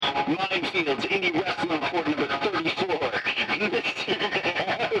Mindfields, Indy Wrestling Report number 34. Mr.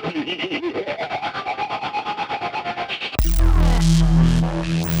 Happy.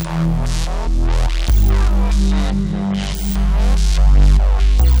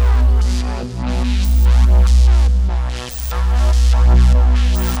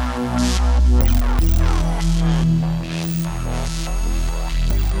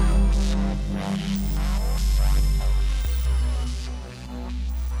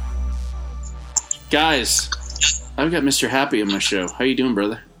 Guys, I've got Mr. Happy on my show. How you doing,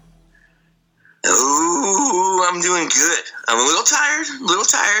 brother? Oh, I'm doing good. I'm a little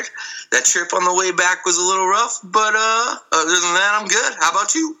tired. That trip on the way back was a little rough, but other than that, I'm good. How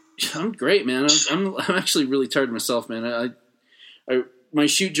about you? I'm great, man. I'm actually really tired myself, man. I my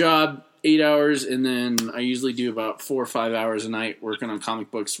shoot job 8 hours, and then I usually do about 4 or 5 hours a night working on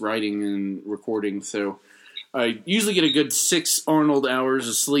comic books, writing and recording. So I usually get a good 6 Arnold hours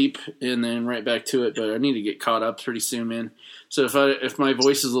of sleep, and then right back to it. But I need to get caught up pretty soon, man. So if my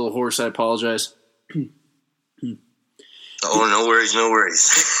voice is a little hoarse, I apologize. Oh, no worries.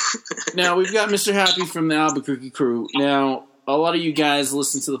 Now, we've got Mr. Happy from the Albuquerque crew. Now, a lot of you guys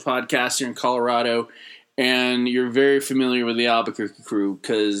listen to the podcast here in Colorado, and you're very familiar with the Albuquerque crew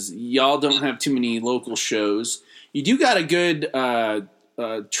because y'all don't have too many local shows. You do got a good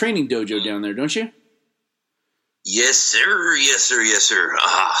training dojo down there, don't you? Yes, sir.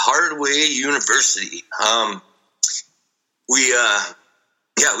 Hardway University.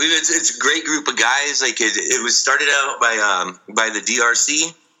 It's a great group of guys. Like it was started out by the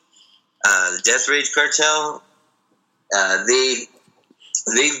DRC, the Death Rage Cartel.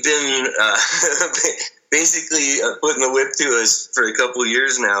 They've been basically putting the whip to us for a couple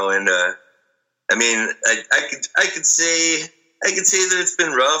years now, and I mean, I could say that it's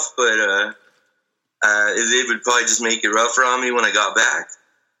been rough, but they would probably just make it rougher on me when I got back.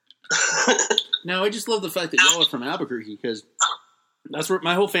 No, I just love the fact that y'all are from Albuquerque because that's where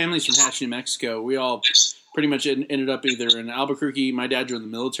my whole family's from Hatch, New Mexico. We all pretty much ended up either in Albuquerque. My dad joined the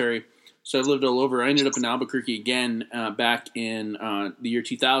military, so I lived all over. I ended up in Albuquerque again back in the year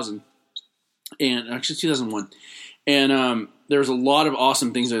 2000, and actually 2001. And there was a lot of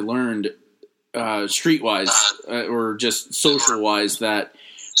awesome things I learned streetwise or just social-wise that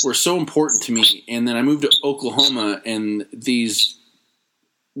were so important to me. And then I moved to Oklahoma, and these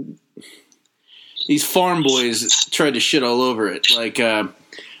farm boys tried to shit all over it. Like I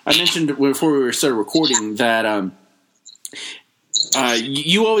mentioned before we started recording that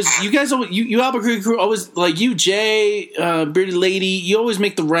you Albuquerque crew always, like you, Jay, Bearded Lady, you always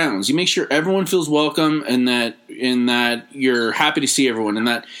make the rounds. You make sure everyone feels welcome and that you're happy to see everyone,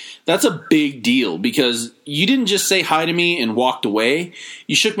 and that's a big deal because you didn't just say hi to me and walked away.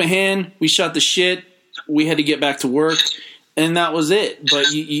 You shook my hand, we shot the shit, we had to get back to work, and that was it.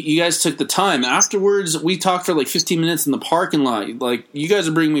 But you guys took the time. Afterwards, we talked for like 15 minutes in the parking lot. Like, you guys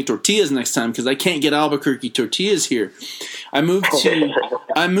are bringing me tortillas next time because I can't get Albuquerque tortillas here. I moved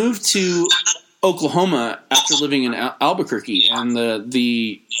to Oklahoma after living in Albuquerque, and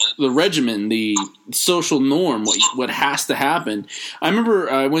the regimen, the social norm, what has to happen. I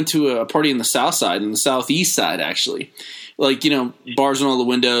remember I went to a party in the south side, in the southeast side actually. Like, bars in all the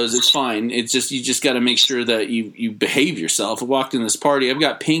windows, it's fine. It's just, you just got to make sure that you behave yourself. I walked in this party, I've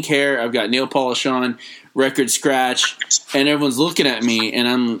got pink hair, I've got nail polish on, record scratch, and everyone's looking at me,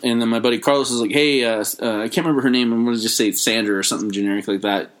 and then my buddy Carlos is like, hey, I can't remember her name, I'm going to just say Sandra or something generic like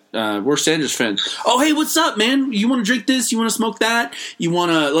that. We're Sandra's friends. Oh, hey, what's up, man? You want to drink this? You want to smoke that? You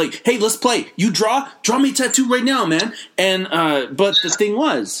want to, hey, let's play. You draw me a tattoo right now, man. And, but the thing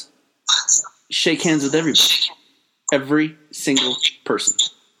was, shake hands with everybody. Every single person.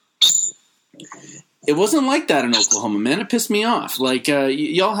 It wasn't like that in Oklahoma, man. It pissed me off. Like,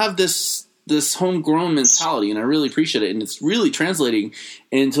 y'all have this homegrown mentality, and I really appreciate it. And it's really translating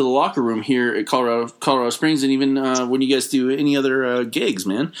into the locker room here at Colorado Springs, and even when you guys do any other gigs,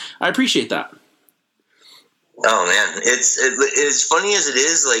 man. I appreciate that. Oh man, it's as funny as it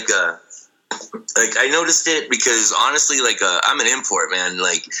is. Like I noticed it because honestly, I'm an import, man.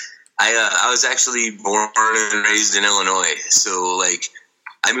 Like I was actually born and raised in Illinois, so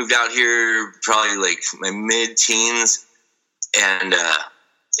I moved out here probably my mid-teens, and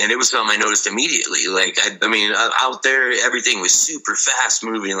it was something I noticed immediately. Out there, everything was super fast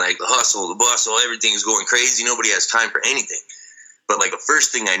moving, the hustle, the bustle, everything's going crazy. Nobody has time for anything. But the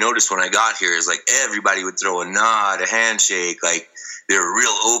first thing I noticed when I got here is everybody would throw a nod, a handshake, they were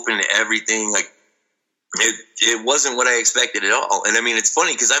real open to everything. It wasn't what I expected at all. And I mean, it's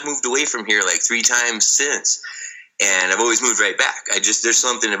funny because I've moved away from here 3 times since, and I've always moved right back. There's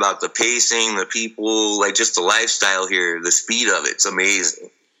something about the pacing, the people, just the lifestyle here, the speed of it's amazing.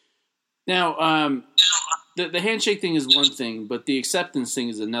 Now, the handshake thing is one thing, but the acceptance thing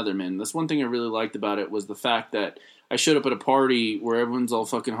is another, man. That's one thing I really liked about it was the fact that I showed up at a party where everyone's all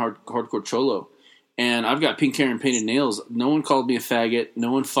fucking hardcore cholo. And I've got pink hair and painted nails. No one called me a faggot.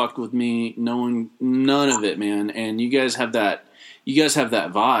 No one fucked with me. None of it, man. And you guys have that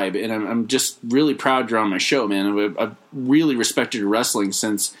vibe, and I'm just really proud you're on my show, man. I've really respected your wrestling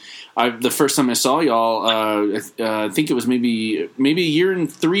since the first time I saw y'all. I think it was maybe a year and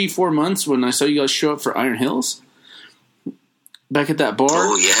 3-4 months when I saw you guys show up for Iron Hills back at that bar.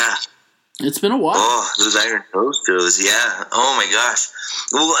 Oh yeah, it's been a while. Oh, those Iron Hills shows, yeah. Oh my gosh.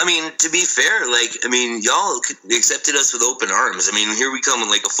 Well, I mean, to be fair, y'all accepted us with open arms. I mean, here we come with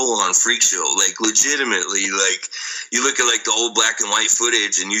like a full-on freak show, like legitimately. Like, you look at like the old black and white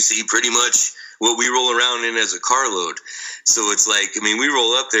footage, and you see pretty much what we roll around in as a carload. So it's like, I mean, we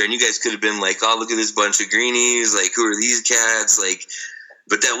roll up there, and you guys could have been like, "Oh, look at this bunch of greenies! Like, who are these cats?" Like.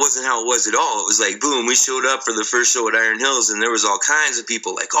 But that wasn't how it was at all. It was like, boom, we showed up for the first show at Iron Hills, and there was all kinds of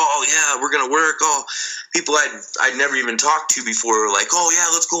people like, oh, yeah, we're going to work. Oh, people I'd never even talked to before were like, oh,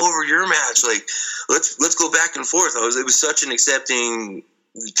 yeah, let's go over your match. Like, let's go back and forth. It was such an accepting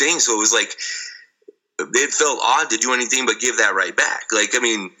thing. So it was like, it felt odd to do anything but give that right back. Like, I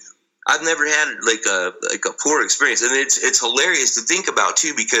mean, I've never had like a poor experience. And it's hilarious to think about,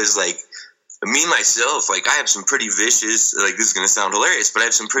 too, because, like, me, myself, like, I have some pretty vicious, like, this is going to sound hilarious, but I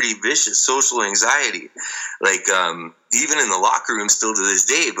have some pretty vicious social anxiety. Like, even in the locker room still to this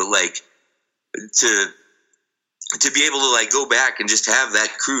day, but, like, to be able to, like, go back and just have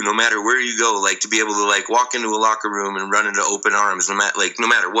that crew, no matter where you go, like, to be able to, like, walk into a locker room and run into open arms, no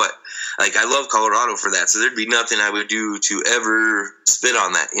matter what. Like, I love Colorado for that, so there'd be nothing I would do to ever spit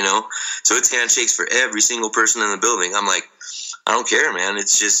on that, you know? So it's handshakes for every single person in the building. I'm like, I don't care, man. It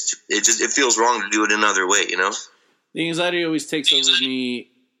feels wrong to do it another way, you know? The anxiety always takes over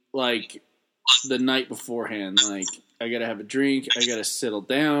me, like, the night beforehand. Like, I gotta have a drink. I gotta settle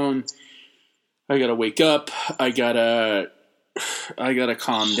down. I gotta wake up. I gotta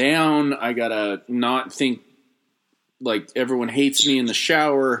calm down. I gotta not think like everyone hates me in the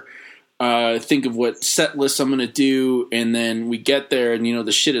shower. Think of what set list I'm gonna do, and then we get there, and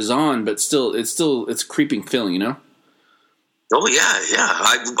the shit is on, but it's a creeping feeling, you know. Oh yeah.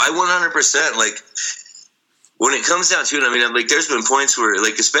 I 100%, like, when it comes down to it, I mean, like, there's been points where,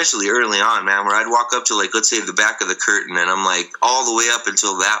 like, especially early on, man, where I'd walk up to, like, let's say the back of the curtain, and I'm like, all the way up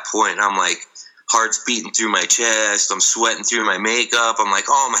until that point, I'm like, heart's beating through my chest, I'm sweating through my makeup, I'm like,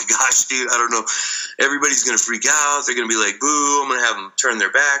 oh my gosh, dude, I don't know, everybody's gonna freak out, they're gonna be like, boo, I'm gonna have them turn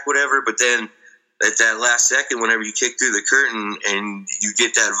their back, whatever, but then at that last second, whenever you kick through the curtain and you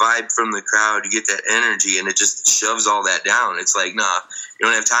get that vibe from the crowd, you get that energy, and it just shoves all that down. It's like, nah, you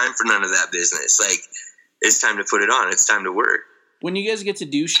don't have time for none of that business. Like, it's time to put it on. It's time to work. When you guys get to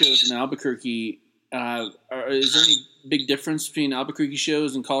do shows in Albuquerque, is there any big difference between Albuquerque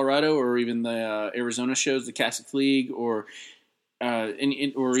shows in Colorado, or even the Arizona shows, the Catholic League, or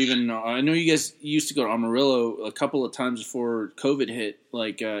even I know you guys used to go to Amarillo a couple of times before COVID hit.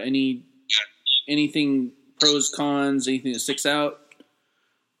 Like, anything pros, cons, anything that sticks out?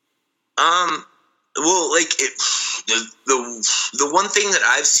 Well, like, the one thing that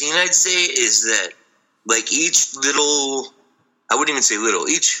I've seen, I'd say, is that, like, each little, I wouldn't even say little,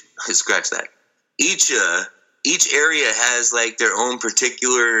 scratch that. Each area has, like, their own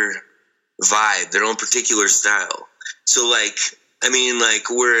particular vibe, their own particular style. So, like, I mean, like,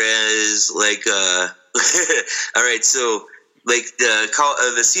 whereas, like, all right, so, like,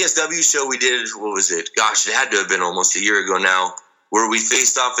 the CSW show we did, what was it? Gosh, it had to have been almost a year ago now, where we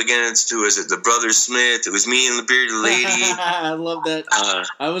faced off against, who was it, the Brother Smith. It was me and the Bearded Lady. I love that.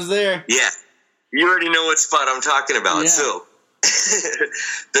 I was there. Yeah. You already know what spot I'm talking about. Yeah. So,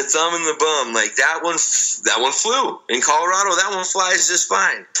 the Thumb and the Bum, like, that one flew. In Colorado, that one flies just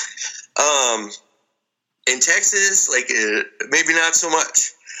fine. In Texas, like, maybe not so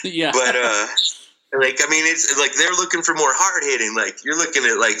much. Yeah. But, like, I mean, it's like they're looking for more hard hitting. Like, you're looking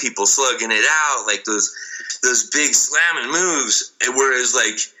at, like, people slugging it out, like those big slamming moves. And whereas,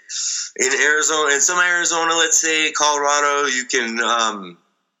 like, in some Arizona, let's say Colorado, you can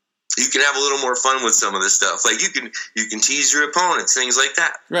have a little more fun with some of this stuff. Like, you can tease your opponents, things like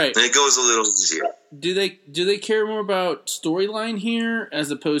that. Right. And it goes a little easier. Do they care more about storyline here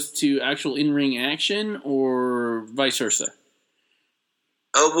as opposed to actual in-ring action, or vice versa?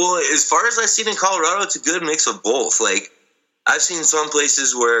 Well, as far as I've seen in Colorado, it's a good mix of both. Like, I've seen some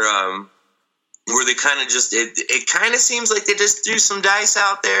places where they kind of just, it kind of seems like they just threw some dice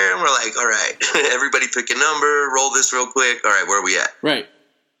out there, and we're like, all right, everybody pick a number, roll this real quick. All right, where are we at? Right.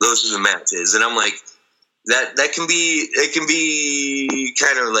 Those are the matches. And I'm like, that can be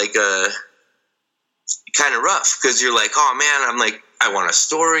kind of like kind of rough, because you're like, oh man, I'm like, I want a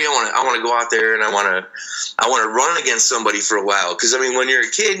story. I want to go out there and I want to run against somebody for a while. Because I mean, when you're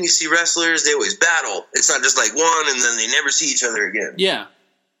a kid and you see wrestlers, they always battle. It's not just like one and then they never see each other again. Yeah.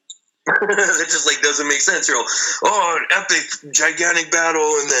 It just like doesn't make sense. You're all, oh, an epic, gigantic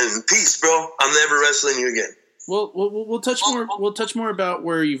battle, and then peace, bro. I'm never wrestling you again. Well, we'll touch more. We'll touch more about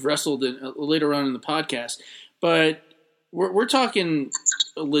where you've wrestled later on in the podcast. But we're talking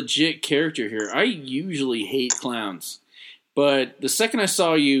a legit character here. I usually hate clowns, but the second I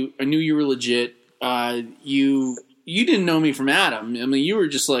saw you, I knew you were legit. You didn't know me from Adam. I mean, you were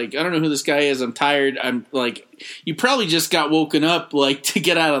just like, I don't know who this guy is. I'm tired. I'm like, you probably just got woken up like to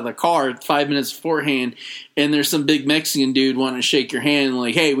get out of the car 5 minutes beforehand, and there's some big Mexican dude wanting to shake your hand,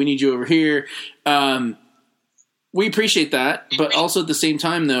 like, hey, we need you over here. We appreciate that, but also at the same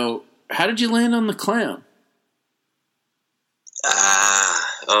time, though, how did you land on the clown?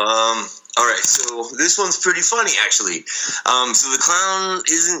 All right, so this one's pretty funny, actually. So the clown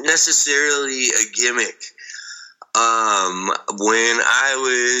isn't necessarily a gimmick. When I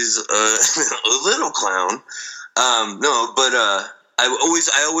was a little clown,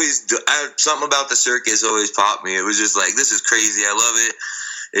 something about the circus always popped me. It was just like, this is crazy. I love it.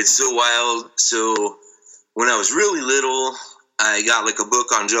 It's so wild. So when I was really little, I got like a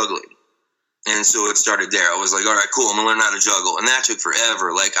book on juggling. And so it started there. I was like, all right, cool. I'm going to learn how to juggle. And that took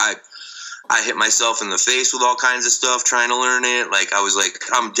forever. Like I hit myself in the face with all kinds of stuff trying to learn it. Like I was like,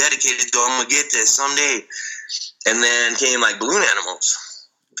 I'm dedicated to it. I'm going to get this someday. And then came like balloon animals.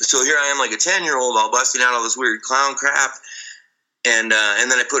 So here I am like a 10-year-old all busting out all this weird clown crap. And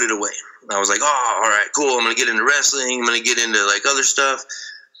then I put it away. I was like, oh, all right, cool. I'm going to get into wrestling. I'm going to get into like other stuff.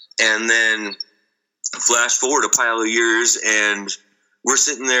 And then flash forward a pile of years, and we're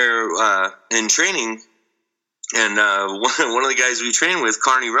sitting there in training. And one of the guys we train with,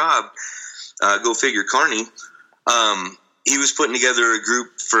 Carney Robb, go figure Carney, he was putting together a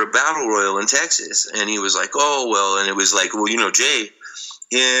group for a battle royal in Texas. And he was like, oh, well, and it was like, well, you know, Jay,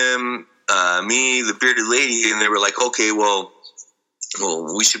 him, me, the bearded lady. And they were like, okay, well,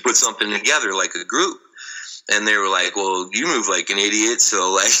 we should put something together, like a group. And they were like, well, you move like an idiot,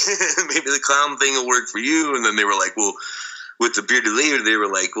 so like maybe the clown thing will work for you. And then they were like, well, with the bearded lady, they were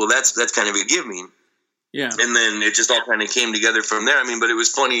like, well, that's kind of a give me. Yeah. And then it just all kind of came together from there. I mean, but it was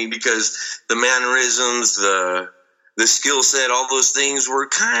funny because the mannerisms, the skill set, all those things were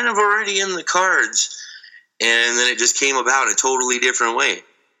kind of already in the cards. And then it just came about a totally different way.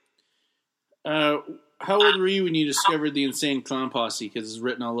 How old were you when you discovered the Insane Clown Posse? Because it's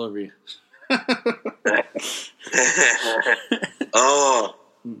written all over you.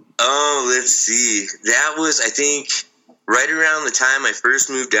 Let's see. That was, I think, right around the time I first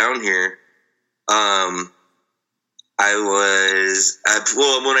moved down here. When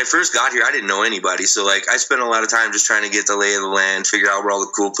I first got here, I didn't know anybody. So, like, I spent a lot of time just trying to get the lay of the land, figure out where all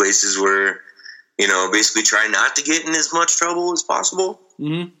the cool places were, you know, basically try not to get in as much trouble as possible.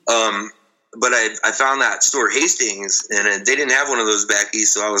 Mm-hmm. But I found that store Hastings, and they didn't have one of those back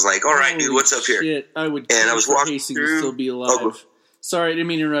east. So I was like, all right, dude, what's up here? Shit, I would and I was walking Hastings through. to still be alive. Sorry, I didn't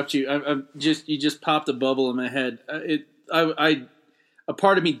mean to interrupt you. You just popped a bubble in my head. A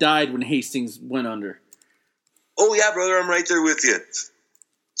part of me died when Hastings went under. Oh yeah, brother, I'm right there with you.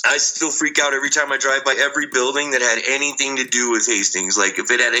 I still freak out every time I drive by every building that had anything to do with Hastings. Like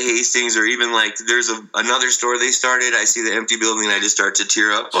if it had a Hastings, or even like there's another store they started, I see the empty building and I just start to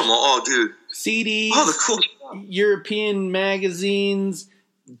tear up. I'm all, oh, dude. CDs, the cool stuff. European magazines,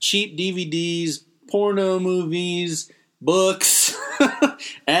 cheap DVDs, porno movies, books,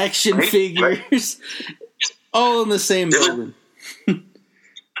 action figures, all in the same building.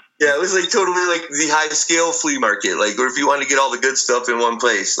 Yeah, it was like totally like the high scale flea market, like, or if you want to get all the good stuff in one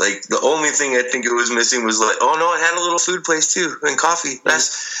place. Like the only thing I think it was missing was like, oh no, it had a little food place too and coffee.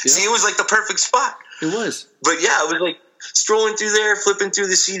 See, it was like the perfect spot. It was. But yeah, it was like strolling through there, flipping through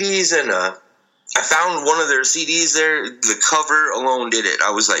the CDs, and I found one of their CDs there. The cover alone did it.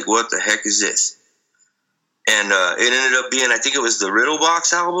 I was like, what the heck is this? And it ended up being, I think it was the Riddle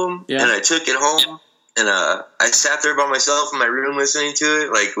Box album. Yeah. And I took it home. And I sat there by myself in my room listening to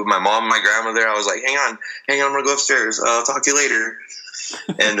it, like with my mom and my grandma there. I was like, hang on, I'm going to go upstairs. I'll talk to you later.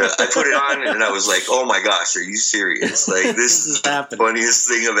 And I put it on, and I was like, oh my gosh, are you serious? Like, this is the funniest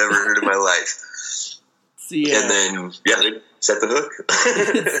thing I've ever heard in my life. And then, they set the hook.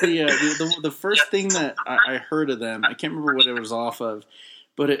 The first thing that I heard of them, I can't remember what it was off of,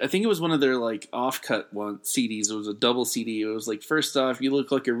 but I think it was one of their, like, off-cut CDs. It was a double CD. It was like, first off, you look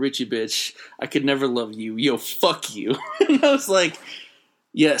like a Richie bitch. I could never love you. Yo, fuck you. And I was like,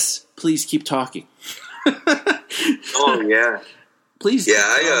 yes, please keep talking. Oh yeah. Please. Yeah,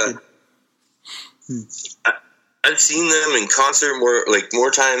 I've seen them in concert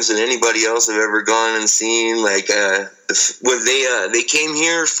more times than anybody else I've ever gone and seen. Like when they came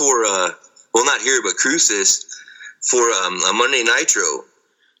here for not here but Cruces for a Monday Nitro.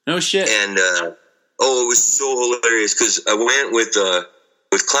 No shit. And it was so hilarious because I went with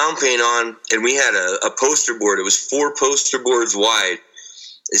clown paint on, and we had a poster board. It was 4 poster boards wide.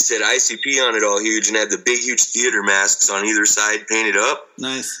 It said ICP on it all huge, and had the big huge theater masks on either side painted up.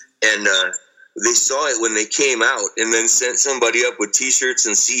 Nice. And they saw it when they came out, and then sent somebody up with T-shirts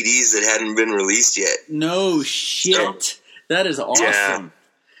and CDs that hadn't been released yet. No shit. That is awesome.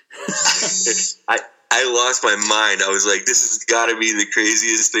 Yeah. I lost my mind. I was like, this has got to be the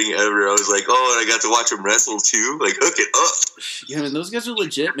craziest thing ever. I was like, oh, and I got to watch them wrestle too. Like, hook it up. Yeah, man, those guys are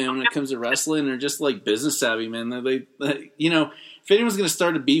legit, man, when it comes to wrestling. They're just like business savvy, man. They if anyone's going to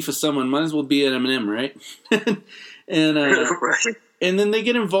start a beef with someone, might as well be at Eminem, right? And right. And then they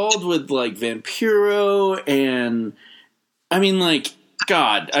get involved with like Vampiro, and I mean, like,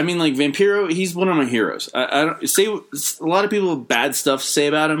 God, I mean, like, Vampiro, he's one of my heroes. I don't say a lot of people have bad stuff to say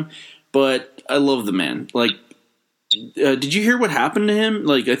about him, but I love the man. Like, did you hear what happened to him?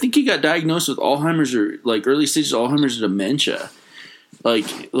 Like, I think he got diagnosed with Alzheimer's or like early stages of Alzheimer's or dementia.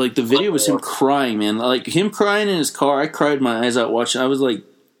 Like the video was him crying, man. Like him crying in his car. I cried my eyes out watching. I was like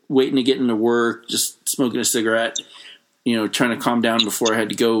waiting to get into work, just smoking a cigarette, trying to calm down before I had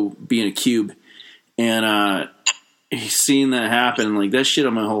to go be in a cube. And seeing that happen, like, that shit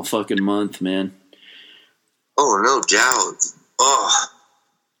on my whole fucking month, man. Oh, no doubt. Oh.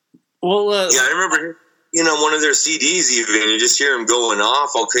 Well, yeah, I remember, one of their CDs even, you just hear him going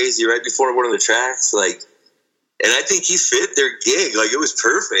off all crazy right before one of the tracks, like, and I think he fit their gig. Like, it was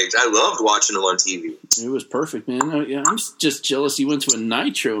perfect. I loved watching him on TV. It was perfect, man. I'm just jealous he went to a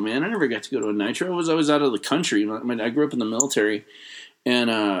Nitro, man. I never got to go to a Nitro. I was always out of the country. I grew up in the military, and,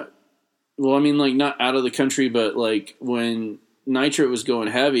 well, I mean, like, not out of the country, but, like, when Nitro was going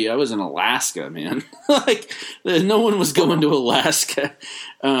heavy, I was in Alaska, man. Like, no one was going to Alaska.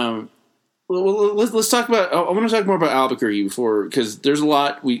 Well, let's talk about. I want to talk more about Albuquerque because there's a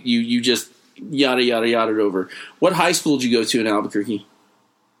lot you just yada yada yada over. What high school did you go to in Albuquerque?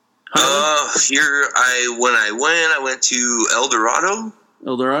 I went to El Dorado.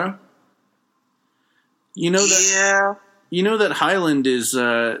 El Dorado. You know that. Yeah. You know that Highland is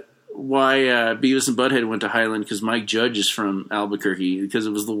why Beavis and Butthead went to Highland, because Mike Judge is from Albuquerque, because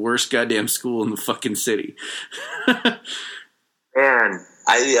it was the worst goddamn school in the fucking city. Man,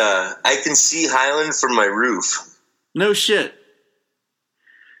 I can see Highland from my roof. No shit.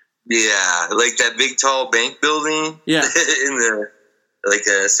 Yeah, like that big tall bank building. Yeah. In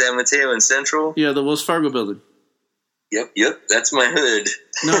San Mateo and Central. Yeah, the Wells Fargo building. Yep, that's my hood.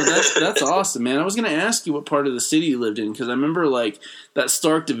 No, that's awesome, man. I was going to ask you what part of the city you lived in, because I remember, like, that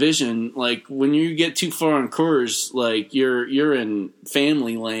Stark Division, like, when you get too far on Coors, like, you're in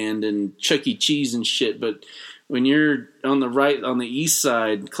family land and Chuck E. Cheese and shit, but when you're on the east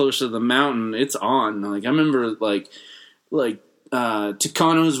side, closer to the mountain, it's on. Like, I remember, like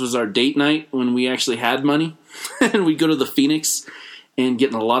Tucano's was our date night when we actually had money, and we'd go to the Phoenix and get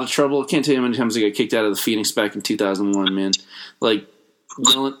in a lot of trouble. I can't tell you how many times I got kicked out of the Phoenix back in 2001, man. Like,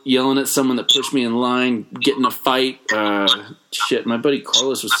 yelling at someone that pushed me in line, getting a fight. Shit, my buddy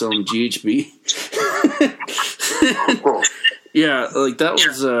Carlos was selling GHB. Yeah, like, that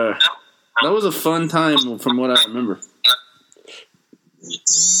was a fun time from what I remember.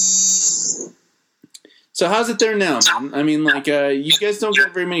 So how's it there now, man? I mean, like, you guys don't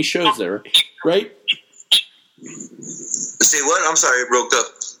get very many shows there, right? Say what? I'm sorry, it broke up.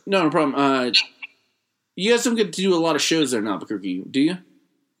 No problem. You guys don't get to do a lot of shows there in Albuquerque, do you?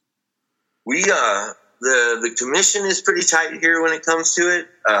 We the commission is pretty tight here when it comes to it.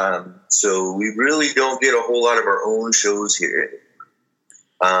 So we really don't get a whole lot of our own shows here.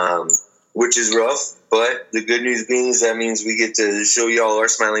 Which is rough, but the good news being is that means we get to show y'all our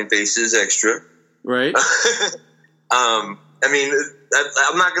smiling faces extra. Right. I mean,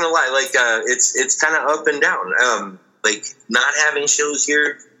 I'm not gonna lie. Like, it's kind of up and down. Like, not having shows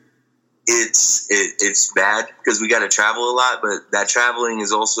here, it's bad because we got to travel a lot. But that traveling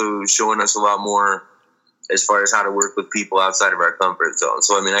is also showing us a lot more as far as how to work with people outside of our comfort zone.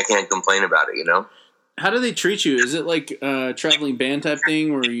 So, I mean, I can't complain about it. How do they treat you? Is it like a traveling band type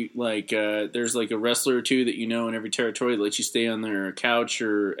thing where you, like, there's like a wrestler or two that in every territory that lets you stay on their couch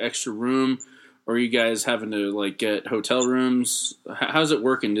or extra room? Or are you guys having to, like, get hotel rooms? How's it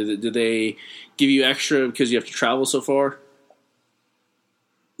working? Do they give you extra because you have to travel so far?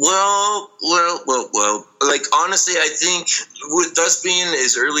 Well. Like, honestly, I think with us being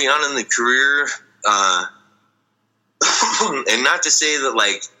as early on in the career and not to say that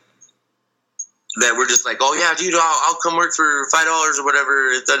like that we're just like, oh yeah, dude, I'll come work for $5 or whatever.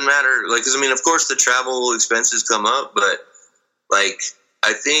 It doesn't matter. Like, cause I mean, of course the travel expenses come up, but like,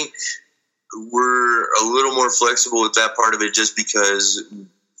 I think we're a little more flexible with that part of it just because,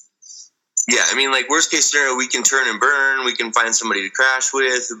 yeah, I mean, like worst case scenario, we can turn and burn, we can find somebody to crash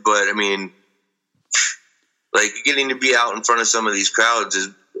with, but I mean, like getting to be out in front of some of these crowds is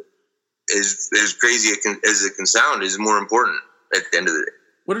as crazy as it can sound is more important at the end of the day.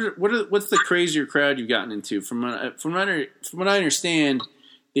 What's the crazier crowd you've gotten into? From what I understand,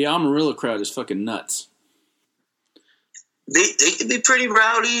 the Amarillo crowd is fucking nuts. They can be pretty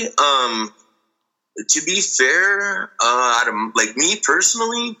rowdy. To be fair, like me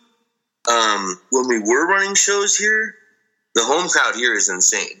personally, when we were running shows here, the home crowd here is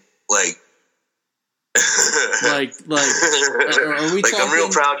insane. Like, are we like, I'm real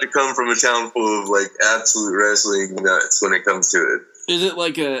proud to come from a town full of like absolute wrestling nuts when it comes to it. Is it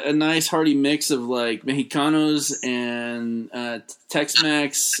like a nice hearty mix of like Mexicanos and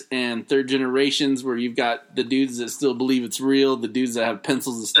Tex-Mex and third generations where you've got the dudes that still believe it's real, the dudes that have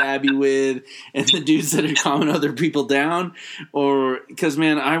pencils to stab you with, and the dudes that are calming other people down? Or, because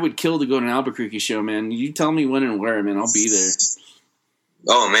man, I would kill to go to an Albuquerque show, man. You tell me when and where, man, I'll be there.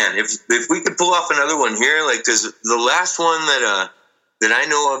 Oh man, if we could pull off another one here, like, because the last one that I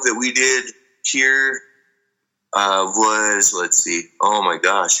know of that we did here was, let's see, oh my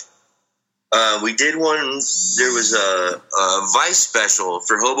gosh, we did one. There was a Vice special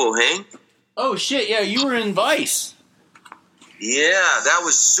for Hobo Hank. Oh shit, yeah, you were in Vice. Yeah, that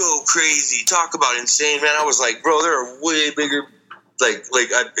was so crazy. Talk about insane, man. I was like, bro, there are way bigger,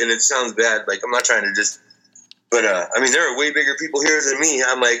 and it sounds bad, like I'm not trying to just. But, I mean, there are way bigger people here than me.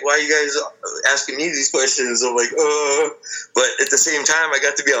 I'm like, why are you guys asking me these questions? I'm like, But at the same time, I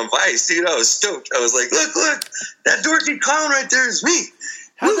got to be on Vice, dude. I was stoked. I was like, look, that dorky clown right there is me.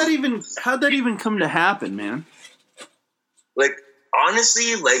 How'd that even come to happen, man? Like,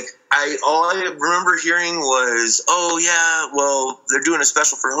 honestly, like, all I remember hearing was, oh, yeah, well, they're doing a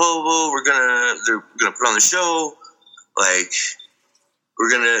special for Hobo. They're gonna put on the show. Like...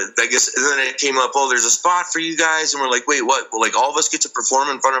 I guess, and then it came up, oh, there's a spot for you guys, and we're like, wait, what? Well, like, all of us get to perform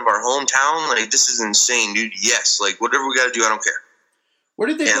in front of our hometown? Like, this is insane, dude. Yes, like, whatever we got to do, I don't care. Where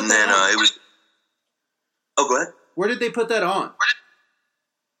did they put that on? It was... Oh, go ahead. Where did they put that on?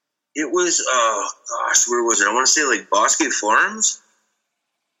 It was, gosh, where was it? I want to say, like, Bosque Farms?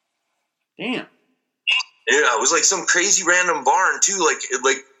 Damn. Yeah, it was, like, some crazy random barn, too, like,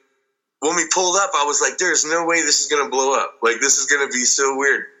 when we pulled up, I was like, there's no way this is going to blow up. Like, this is going to be so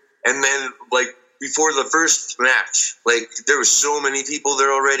weird. And then, like, before the first match, like, there was so many people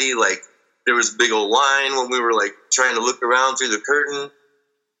there already. Like, there was a big old line when we were, like, trying to look around through the curtain.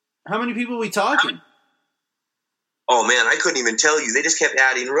 How many people are we talking? Oh, man, I couldn't even tell you. They just kept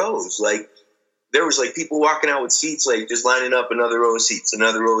adding rows. Like, there was, like, people walking out with seats, like, just lining up another row of seats,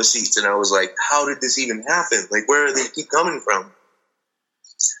 another row of seats. And I was like, how did this even happen? Like, where do they keep coming from?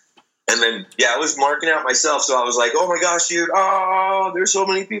 And then, yeah, I was marking out myself, so I was like, oh my gosh, dude, there's so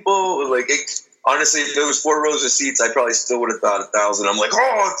many people. Like, honestly, if there was 4 rows of seats, I probably still would have thought 1,000. I'm like,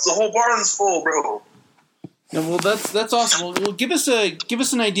 it's the whole barn's full, bro. No, well, that's awesome. Well, give us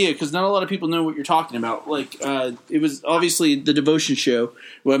an idea, because not a lot of people know what you're talking about. Like, it was obviously the Devotion show.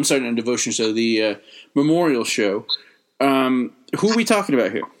 Well, I'm sorry, not Devotion show, the Memorial show. Who are we talking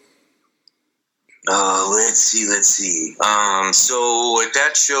about here? Let's see. So at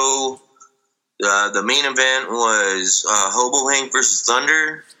that show, the main event was Hobo Hank versus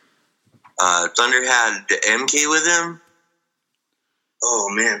Thunder. Thunder had MK with him. Oh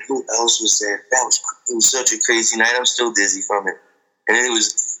man, who else was there? It was such a crazy night. I'm still dizzy from it, and it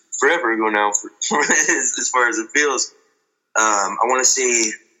was forever ago now. As far as it feels, I want to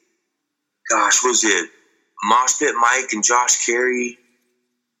say, gosh, what was it? Mosh Pit Mike and Josh Carey.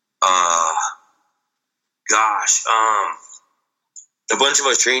 A bunch of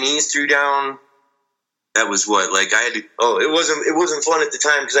us trainees threw down. That was what, like, I had to. It wasn't fun at the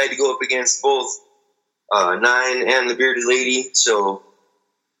time because I had to go up against both Nine and the Bearded Lady. So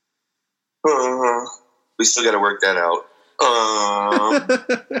we still got to work that out.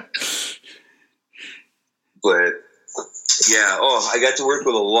 But yeah, I got to work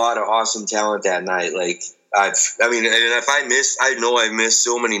with a lot of awesome talent that night. Like, and if I know I missed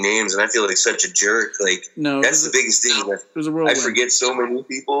so many names, and I feel like such a jerk. Like, no, that's the biggest thing. I forget so many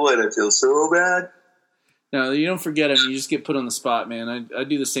people, and I feel so bad. No, you don't forget them. You just get put on the spot, man. I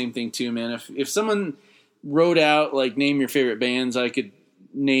do the same thing too, man. If someone wrote out, like, name your favorite bands, I could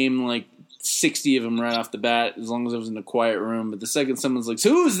name like 60 of them right off the bat, as long as I was in a quiet room. But the second someone's like,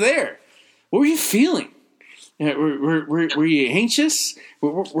 so who's there? What were you feeling? Were you anxious?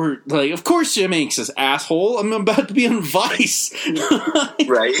 We're like, of course I'm anxious, asshole. I'm about to be on Vice.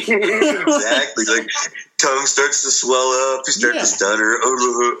 Right? Exactly. Like, tongue starts to swell up. You start to stutter.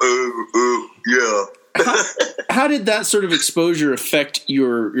 Yeah. How did that sort of exposure affect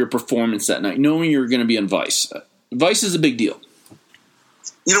your performance that night, knowing you were going to be on Vice? Vice is a big deal.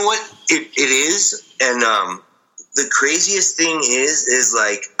 You know what? It is. And the craziest thing is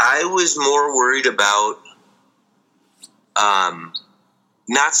like, I was more worried about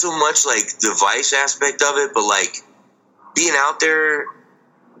not so much like the Vice aspect of it, but like being out there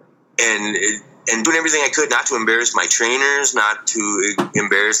and doing everything I could not to embarrass my trainers, not to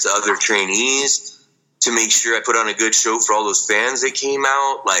embarrass the other trainees, to make sure I put on a good show for all those fans that came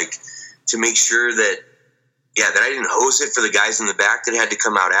out, like to make sure that I didn't host it for the guys in the back that had to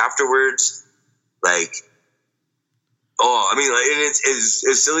come out afterwards. Like, I mean, like, and it's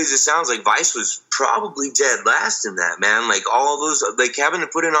as silly as it sounds, like Vice was probably dead last in that, man. Like all those, like having to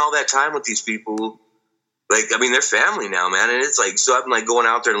put in all that time with these people, like, I mean, they're family now, man. And it's like, so I'm like going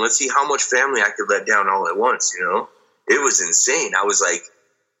out there and let's see how much family I could let down all at once, you know? It was insane. I was like,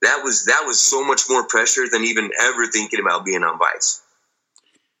 that was so much more pressure than even ever thinking about being on Vice.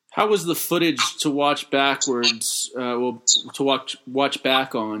 How was the footage to watch backwards, to watch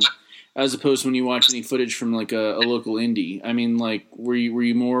back on, as opposed to when you watch any footage from like a local indie? I mean, like, were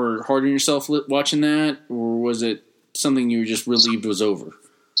you more hard on yourself watching that, or was it something you were just relieved was over?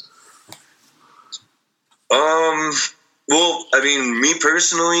 Well, I mean, me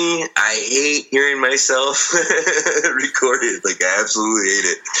personally, I hate hearing myself recorded. Like, I absolutely hate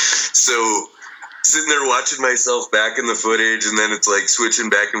it. So, sitting there watching myself back in the footage, and then it's like switching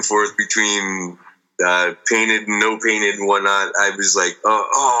back and forth between painted and no painted and whatnot. I was like, I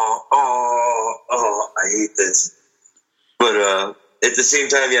hate this. But at the same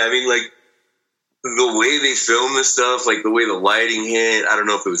time, yeah, I mean, like, the way they film this stuff, like the way the lighting hit, I don't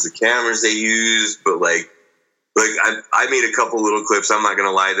know if it was the cameras they used, but like I made a couple little clips, I'm not going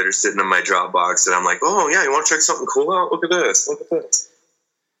to lie, that are sitting in my Dropbox, and I'm like, oh, yeah, you want to check something cool out? Look at this.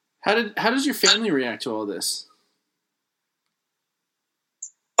 How does your family react to all this?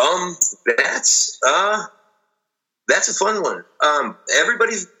 That's a fun one.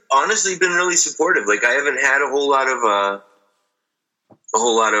 Everybody's honestly been really supportive. Like, I haven't had a whole lot of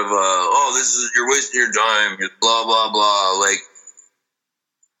you're wasting your time, blah, blah, blah. Like,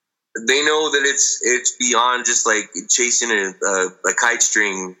 they know that it's beyond just like chasing a kite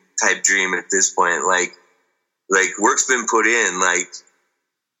string type dream at this point. Like work's been put in, like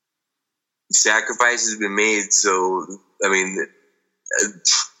sacrifice has been made. So, I mean,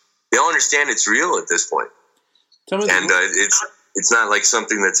 they all understand it's real at this point. It's not like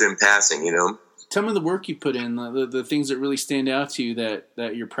something that's in passing, you know? Tell me the work you put in, the things that really stand out to you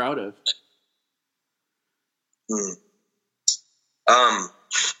that you're proud of.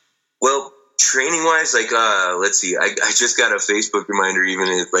 Well, training wise, like, let's see, I just got a Facebook reminder,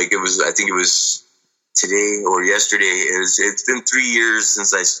 I think it was today or yesterday. It's been 3 years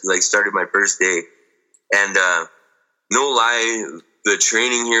since I started my first day. And, no lie, the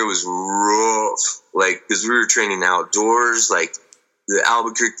training here was rough. Like, cause we were training outdoors, like the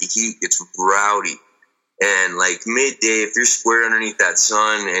Albuquerque heat gets rowdy. And like midday, if you're square underneath that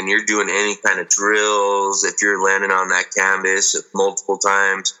sun and you're doing any kind of drills, if you're landing on that canvas multiple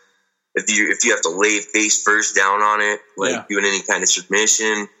times, if you have to lay face first down on it, doing any kind of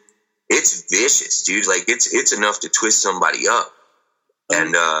submission, it's vicious, dude. Like it's enough to twist somebody up.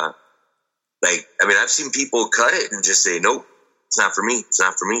 And, I've seen people cut it and just say, nope, it's not for me. It's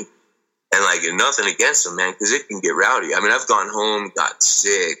not for me. And like, nothing against them, man, because it can get rowdy. I mean, I've gone home, got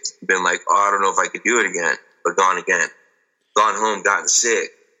sick, been like, I don't know if I could do it again, but gone again. Gone home, gotten sick,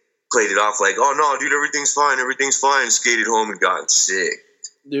 played it off like, oh no, dude, everything's fine. Skated home and gotten sick.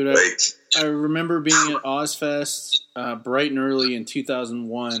 Dude, I remember being at Ozfest bright and early in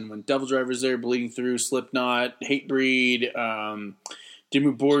 2001 when Devil Driver's there, Bleeding Through, Slipknot, Hatebreed,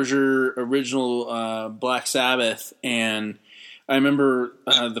 Dimmu Borgir, original Black Sabbath, and I remember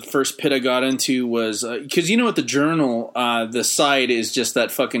the first pit I got into was because you know at the Journal, the site is just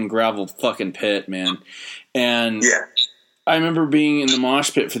that fucking gravel fucking pit, man. And yeah. I remember being in the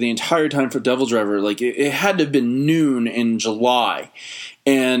mosh pit for the entire time for Devil Driver. Like it had to have been noon in July,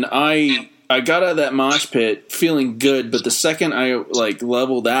 and I got out of that mosh pit feeling good. But the second I like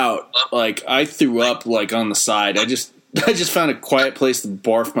leveled out, like I threw up like on the side. I just found a quiet place to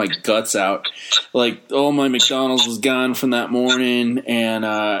barf my guts out. Like, all my McDonald's was gone from that morning, and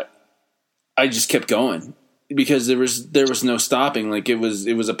I just kept going because there was no stopping. Like, it was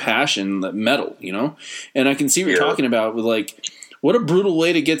a passion, metal, you know? And I can see what you're talking about with, like, What a brutal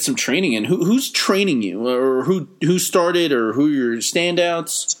way to get some training in. Who's training you, or who started, or who are your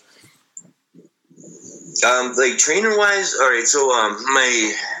standouts? Like trainer wise, all right. So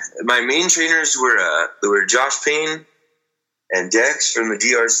my main trainers were Josh Payne and Dex from the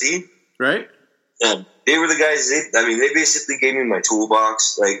DRC. Right. Yeah, they were the guys. They basically gave me my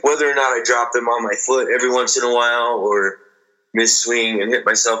toolbox. Like whether or not I dropped them on my foot every once in a while or miss swing and hit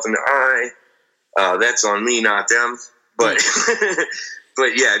myself in the eye, that's on me, not them. But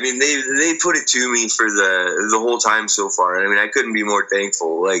but yeah, I mean they put it to me for the whole time so far. I mean I couldn't be more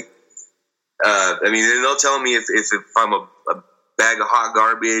thankful. Like and they'll tell me if I'm a bag of hot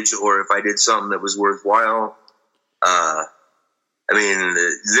garbage or if I did something that was worthwhile.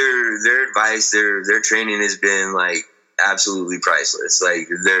 Their advice, their training has been like absolutely priceless. Like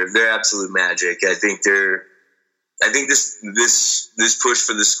they're absolute magic. I think this push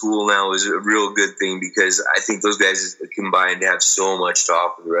for the school now is a real good thing because I think those guys combined have so much to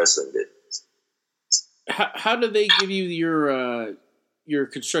offer the rest of it. How do they give you your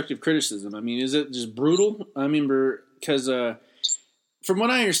constructive criticism? I mean, is it just brutal? I remember because from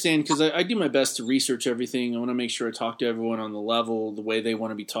what I understand, because I do my best to research everything. I want to make sure I talk to everyone on the level, the way they want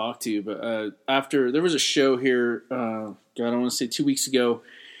to be talked to. But after there was a show here, I want to say 2 weeks ago,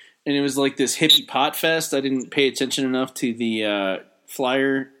 and it was like this hippie pot fest. I didn't pay attention enough to the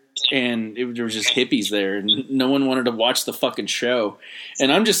flyer, and there was just hippies there, and no one wanted to watch the fucking show.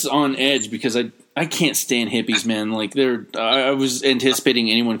 And I'm just on edge because I can't stand hippies, man. Like I was anticipating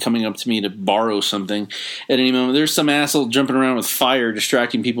anyone coming up to me to borrow something at any moment. There's some asshole jumping around with fire,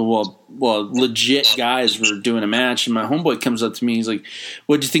 distracting people while legit guys were doing a match. And my homeboy comes up to me. He's like,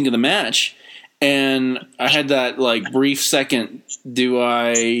 "What'd you think of the match?" And I had that like brief second. Do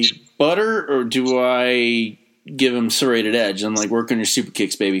I butter or do I give him serrated edge? I'm like, work on your super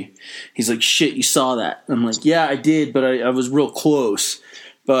kicks, baby. He's like, shit, you saw that? I'm like, yeah, I did, but I was real close.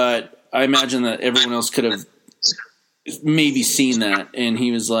 But I imagine that everyone else could have maybe seen that. And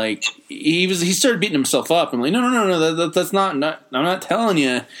he was like, he started beating himself up. I'm like, no, that's not. I'm not telling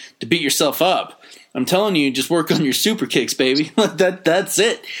you to beat yourself up. I'm telling you, just work on your super kicks, baby. That's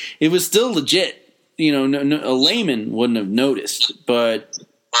it. It was still legit. You know, a layman wouldn't have noticed, but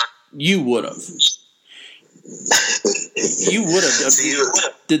you would have. You would have.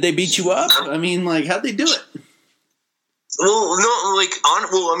 Did they beat you up? I mean, like, how'd they do it? Well, no, like,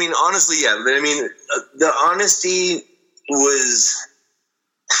 honestly, yeah. But I mean, the honesty was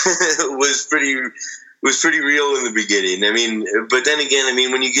was pretty real in the beginning. I mean, but then again, I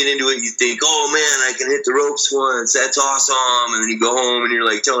mean, when you get into it, you think, oh man, I can hit the ropes once. That's awesome. And then you go home and you're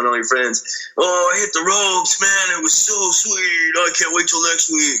like telling all your friends, oh, I hit the ropes, man. It was so sweet. Oh, I can't wait till next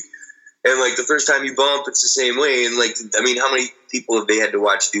week. And like the first time you bump, it's the same way. And like, I mean, how many people have they had to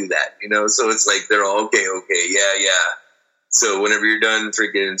watch do that? You know, so it's like they're all okay, yeah. So whenever you're done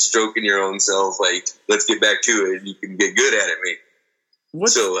freaking stroking your own self, like, let's get back to it. You can get good at it, mate. What?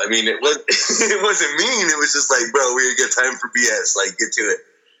 So I mean, it wasn't mean. It was just like, bro, we got time for BS. Like, get to it.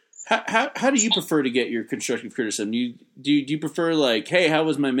 How do you prefer to get your constructive criticism? Do you prefer like, hey, how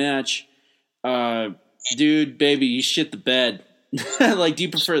was my match? Dude, baby, you shit the bed. Like, do you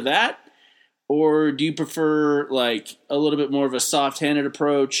prefer that? Or do you prefer like a little bit more of a soft-handed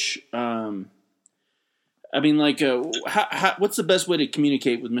approach? I mean, like, what's the best way to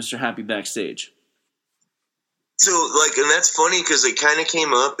communicate with Mr. Happy backstage? So, like, and that's funny because it kind of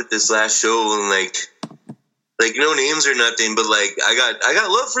came up at this last show, and like no names or nothing, but like I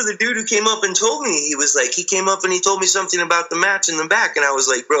got love for the dude who came up and told me. He came up and he told me something about the match in the back, and I was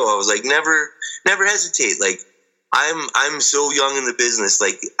like, bro, never hesitate. Like, I'm so young in the business.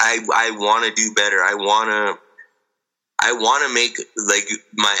 Like, I want to do better. I want to make like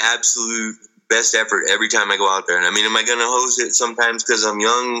my absolute best effort every time I go out there. And I mean, am I going to hose it sometimes because I'm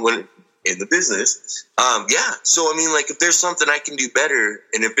young when in the business? Yeah. So, I mean, like, if there's something I can do better,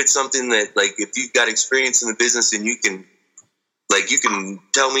 and if it's something that, like, if you've got experience in the business and you can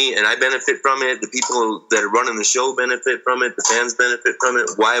tell me and I benefit from it, the people that are running the show benefit from it, the fans benefit from it,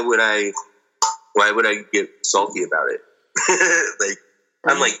 why would I get salty about it? Like,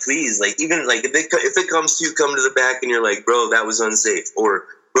 I'm like, please, like, even like if it comes to come to the back and you're like, bro, that was unsafe, or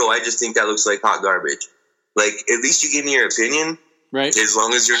bro, I just think that looks like hot garbage. Like, at least you give me your opinion, right? As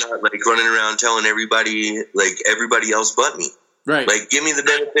long as you're not like running around telling everybody else but me, right? Like, give me the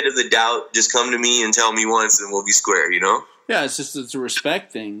benefit of the doubt. Just come to me and tell me once, and we'll be square. You know? Yeah, it's a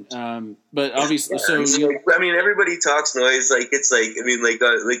respect thing. But obviously, I mean, everybody talks noise. Like, it's like, I mean, like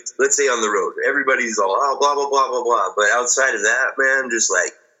let's say on the road, everybody's all blah blah blah blah blah. But outside of that, man, just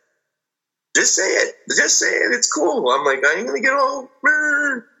say it. It's cool. I'm like, I ain't gonna get all.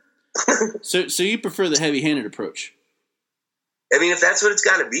 So you prefer the heavy-handed approach? I mean, if that's what it's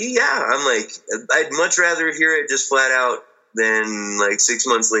got to be, yeah. I'm like, I'd much rather hear it just flat out than like 6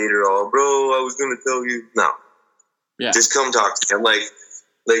 months later. Oh, bro, I was gonna tell you. No, Yeah. just come talk to me. I'm like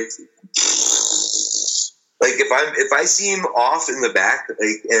if I see him off in the back,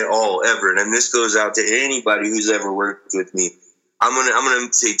 like at all ever, and this goes out to anybody who's ever worked with me, I'm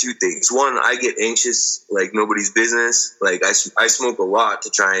gonna say two things. One, I get anxious like nobody's business. Like I smoke a lot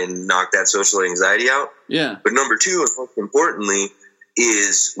to try and knock that social anxiety out. Yeah. But number two, and most importantly,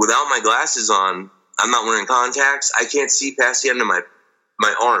 is without my glasses on, I'm not wearing contacts. I can't see past the end of my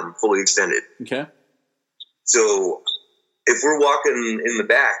arm fully extended. Okay. So if we're walking in the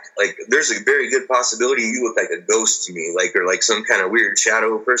back, like there's a very good possibility you look like a ghost to me, like or like some kind of weird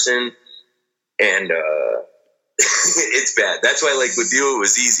shadow person, and it's bad. That's why like with you it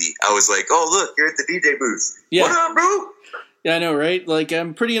was easy. I was like, oh look, you're at the DJ booth. Yeah. What up, bro? Yeah, I know, right? Like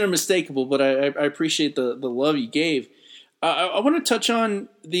I'm pretty unmistakable, but I appreciate the love you gave. I want to touch on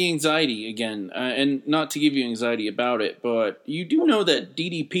the anxiety again, and not to give you anxiety about it, but you do know that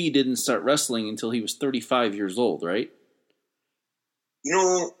DDP didn't start wrestling until he was 35 years old, right? You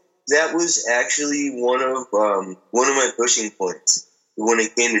know, that was actually one of my pushing points when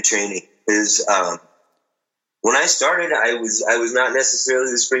it came to training. Is when I started, I was not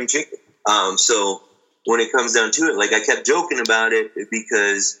necessarily the spring chicken. So when it comes down to it, like I kept joking about it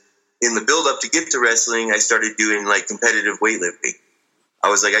because in the build up to get to wrestling, I started doing like competitive weightlifting. I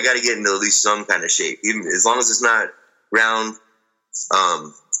was like, I got to get into at least some kind of shape, even as long as it's not round.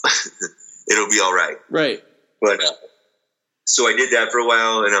 It'll be all right. Right. But so I did that for a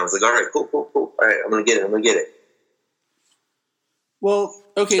while, and I was like, all right, cool. All right, I'm gonna get it. Well,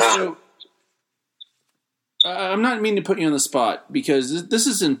 okay, so I'm not meaning to put you on the spot because this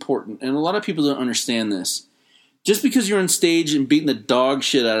is important, and a lot of people don't understand this. Just because you're on stage and beating the dog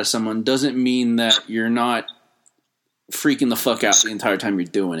shit out of someone doesn't mean that you're not freaking the fuck out the entire time you're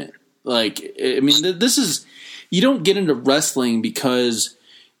doing it. Like, I mean, this is, you don't get into wrestling because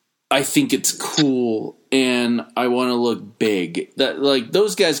I think it's cool and I want to look big. That, like,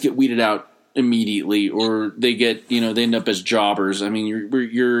 those guys get weeded out immediately, or they get, they end up as jobbers. I mean,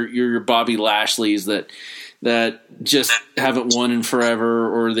 you're your Bobby Lashleys that just haven't won in forever,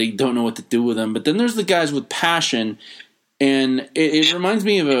 or they don't know what to do with them. But then there's the guys with passion, and it reminds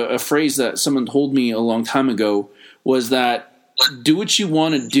me of a phrase that someone told me a long time ago, was that do what you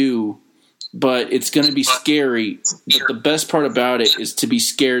want to do, but it's going to be scary. But the best part about it is to be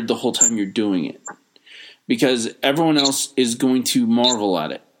scared the whole time you're doing it, because everyone else is going to marvel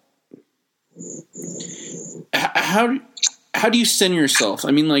at it. How do you send yourself?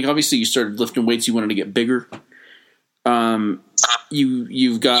 I mean, like, obviously you started lifting weights, you wanted to get bigger.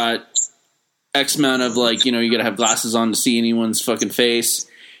 You've got X amount of, like, you got to have glasses on to see anyone's fucking face.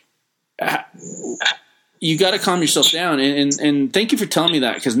 You got to calm yourself down. And thank you for telling me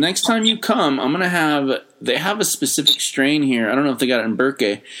that, because next time you come, I'm going to they have a specific strain here. I don't know if they got it in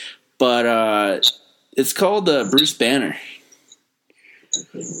Berkeley, but it's called Bruce Banner.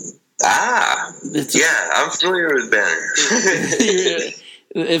 I'm familiar with Banner.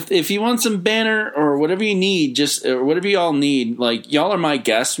 If you want some Banner or whatever you need, or whatever y'all need, like, y'all are my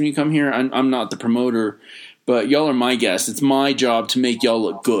guests when you come here. I'm not the promoter, but y'all are my guests. It's my job to make y'all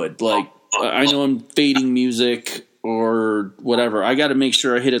look good. Like, I know I'm fading music or whatever. I got to make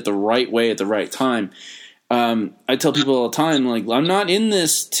sure I hit it the right way at the right time. I tell people all the time, like, I'm not in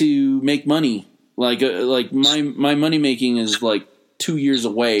this to make money. Like my money making is like 2 years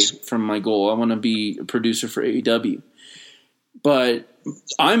away from my goal. I want to be a producer for AEW, but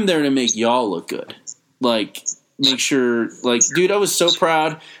I'm there to make y'all look good. Like, make sure, like, dude, I was so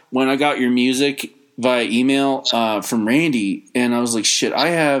proud when I got your music via email from Randy, and I was like, shit,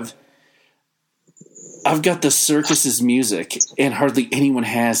 I've got the circus's music, and hardly anyone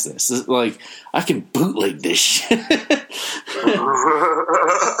has this. Like, I can bootleg this shit. But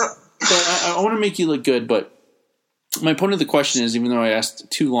I want to make you look good, but my point of the question is, even though I asked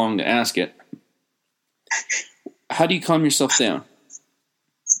too long to ask it, how do you calm yourself down?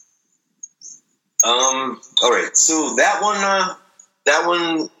 All right. So that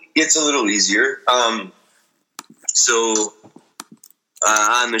one gets a little easier. So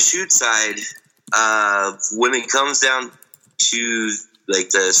on the shoot side, when it comes down to like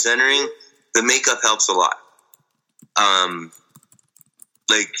the centering, the makeup helps a lot.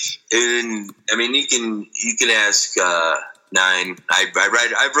 You can ask Nine.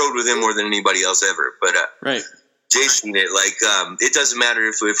 I've rode with him more than anybody else ever, but right. Jason, it doesn't matter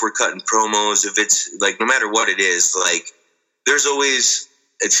if we're cutting promos, if it's like, no matter what it is, like there's always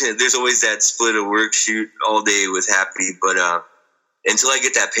that split of work shoot all day with Happy, but until I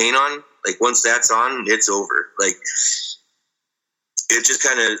get that paint on, like once that's on, it's over. Like it just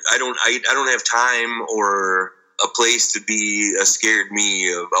kind of, I don't have time or a place to be a scared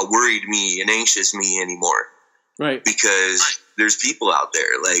me, a worried me, an anxious me anymore. Right. Because there's people out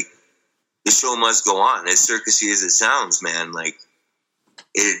there. Like, the show must go on. As circusy as it sounds, man, like,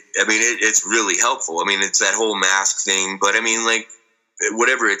 it's really helpful. I mean, it's that whole mask thing, but I mean, like,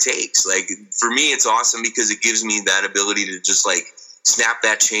 whatever it takes. Like, for me, it's awesome because it gives me that ability to just, like, snap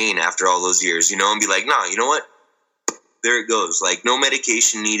that chain after all those years, you know, and be like, nah, you know what? There it goes. Like, no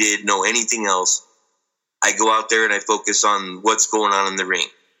medication needed, no anything else. I go out there and I focus on what's going on in the ring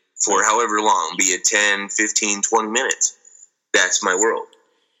for however long, be it 10, 15, 20 minutes. That's my world.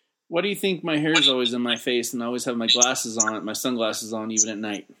 What do you think? My hair is always in my face, and I always have my glasses on, my sunglasses on, even at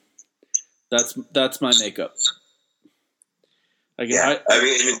night. That's my makeup. I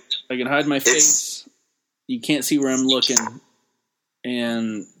can hide my face. You can't see where I'm looking,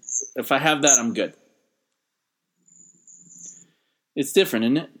 and if I have that, I'm good. It's different,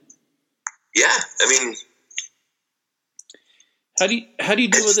 isn't it? Yeah, I mean, how do you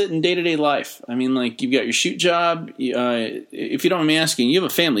deal with it in day-to-day life? I mean, like, you've got your shoot job. If you don't mind me asking, you have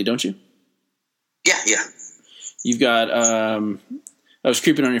a family, don't you? Yeah. You've got. I was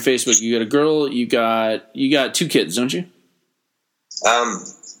creeping on your Facebook. You got a girl. You got 2 kids, don't you?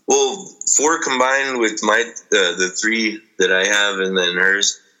 Well, 4 combined with the 3 that I have, and then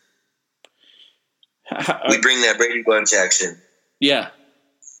hers. We bring that Brady Bunch action. Yeah.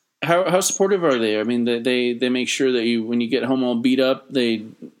 How supportive are they? I mean, they make sure that you, when you get home all beat up, they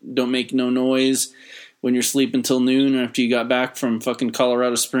don't make no noise when you're sleeping till noon after you got back from fucking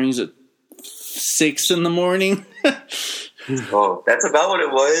Colorado Springs at 6 in the morning. Oh, that's about what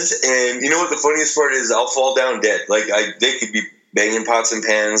it was. And you know what the funniest part is? I'll fall down dead. Like, they could be banging pots and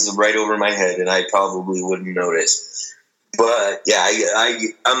pans right over my head, and I probably wouldn't notice. But yeah,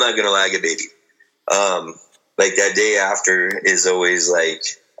 I'm not gonna lie, I get baby. Like, that day after is always like,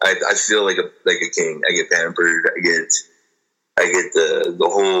 I feel like a king. I get pampered. I get the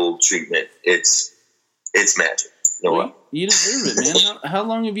whole treatment. It's magic. No way. You deserve it, man. How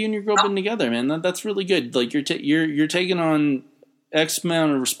long have you and your girl been together, man? That's really good. Like, you're taking on X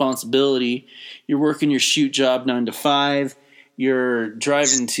amount of responsibility. You're working your shoot job 9 to 5. You're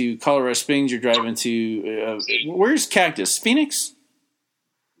driving to Colorado Springs. You're driving to where's Cactus? Phoenix?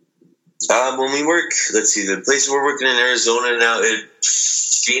 When we work, let's see, the place we're working in Arizona now, in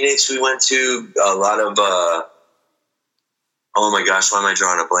Phoenix, we went to a lot of, oh my gosh, why am I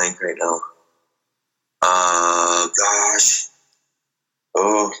drawing a blank right now? Gosh.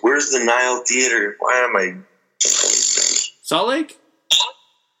 Oh, where's the Nile Theater? Why am I? Salt Lake?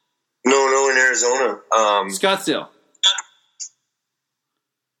 No, in Arizona. Scottsdale.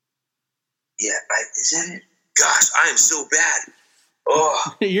 Yeah, is that it? Gosh, I am so bad.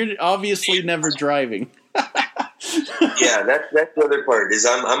 Oh, you're obviously never driving. Yeah, that's the other part. Is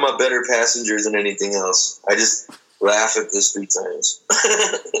I'm a better passenger than anything else. I just laugh at the street signs,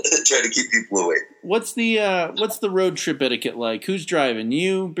 try to keep people away. What's the road trip etiquette like? Who's driving?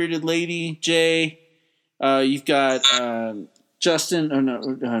 You, bearded lady, Jay. You've got Justin. Oh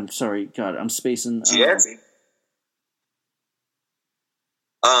no, I'm sorry. God, I'm spacing. Jesse.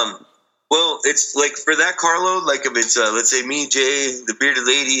 Well, it's like for that carload, like if it's let's say me, Jay, the bearded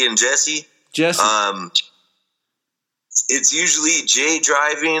lady, and Jesse. It's usually Jay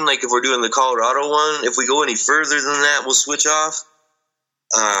driving. Like if we're doing the Colorado one, if we go any further than that, we'll switch off.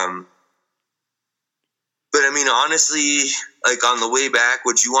 But I mean, honestly, like on the way back,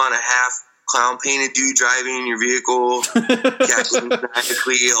 would you want a half clown painted dude driving in your vehicle, cackling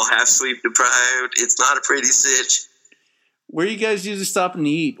maniacally, or half sleep deprived? It's not a pretty sitch. Where you guys usually stopping to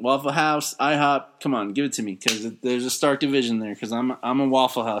eat? Waffle House, IHOP. Come on, give it to me, because there's a stark division there. Because I'm a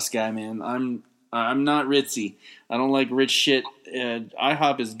Waffle House guy, man. I'm not ritzy. I don't like rich shit.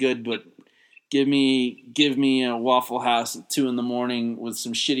 IHOP is good, but give me a Waffle House at 2 a.m. with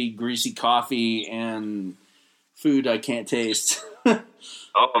some shitty greasy coffee and food I can't taste.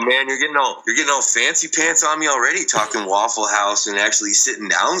 Oh man, you're getting all fancy pants on me already. Talking Waffle House and actually sitting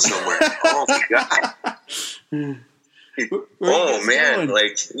down somewhere. Oh my god. Oh man, going?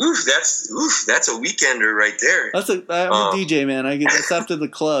 Like that's a weekender right there. I'm a DJ, man. That's after the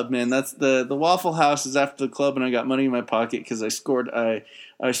club, man. That's the Waffle House is after the club, and I got money in my pocket because I scored. I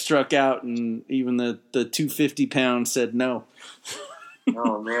struck out, and even the 250 pounds said no.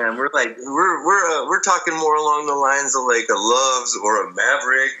 Oh man, we're talking more along the lines of like a Loves or a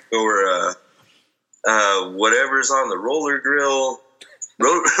Maverick or a whatever's on the roller grill.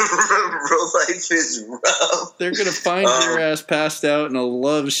 Road life is rough. They're gonna find your ass passed out in a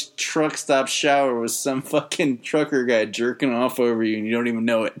Love's truck stop shower with some fucking trucker guy jerking off over you, and you don't even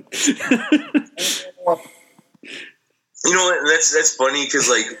know it. You know what? That's funny because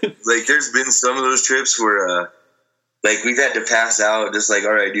like there's been some of those trips where like we've had to pass out just like,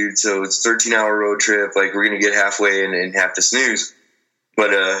 all right, dude, so it's a 13-hour road trip. Like we're gonna get halfway and have to snooze.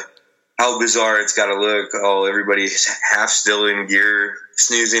 But how bizarre it's got to look! Oh, everybody's half still in gear,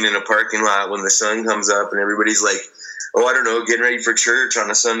 snoozing in a parking lot when the sun comes up, and everybody's like, oh, I don't know, getting ready for church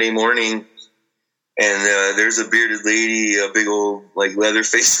on a Sunday morning. And there's a bearded lady, a big old like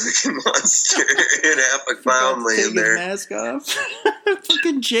leather-faced looking monster, and half a clown laying there. Mask off.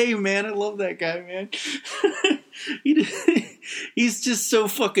 Fucking Jay, man, I love that guy, man. He's just so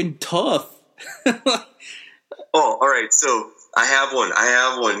fucking tough. Oh, all right. So I have one.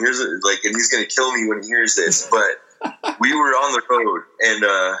 Here's and he's gonna kill me when he hears this. But we were on the road, and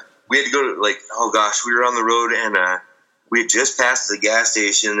we had to go to we were on the road, and we had just passed the gas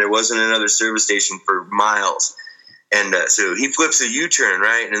station. There wasn't another service station for miles. And so he flips a U-turn,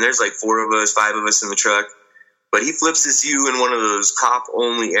 right? And there's like 5 of us in the truck. But he flips this U in one of those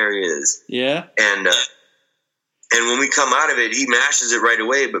cop-only areas. Yeah. And when we come out of it, he mashes it right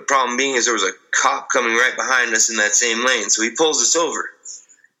away. But problem being is there was a cop coming right behind us in that same lane. So he pulls us over.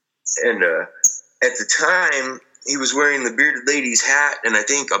 And at the time, he was wearing the bearded lady's hat and I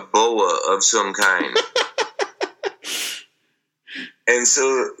think a boa of some kind. And so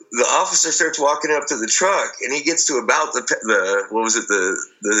the officer starts walking up to the truck, and he gets to about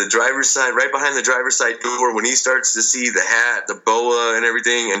the driver's side, right behind the driver's side door, when he starts to see the hat, the boa, and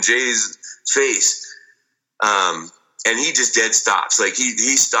everything, and Jay's face. And he just dead stops. Like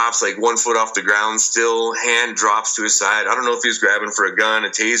he stops like 1 foot off the ground, still hand drops to his side. I don't know if he was grabbing for a gun, a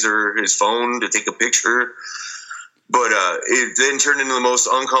taser, his phone to take a picture. But it then turned into the most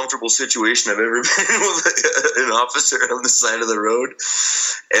uncomfortable situation I've ever been with an officer on the side of the road.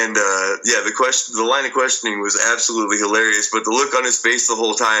 And the line of questioning was absolutely hilarious. But the look on his face the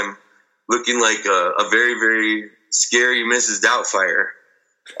whole time, looking like a very, very scary Mrs. Doubtfire.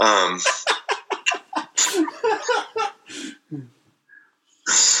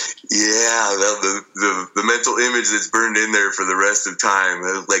 Yeah, the mental image that's burned in there for the rest of time.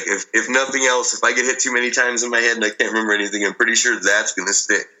 Like, if nothing else, if I get hit too many times in my head and I can't remember anything, I'm pretty sure that's going to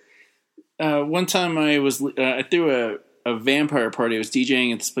stick. One time I threw a vampire party. I was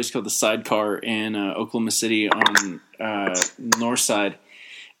DJing at this place called the Sidecar in Oklahoma City on north side.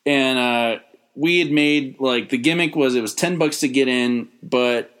 And we had made, like, the gimmick was it was $10 to get in,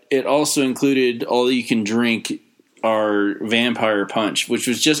 but it also included all you can drink our vampire punch, which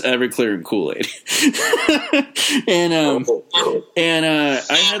was just Everclear and Kool-Aid. and I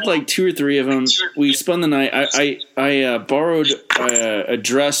had like 2 or 3 of them. We spun the night. I borrowed a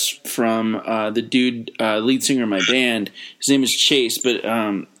dress from the dude, lead singer of my band. His name is Chase, but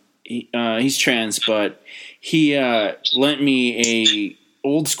he's trans, but he lent me a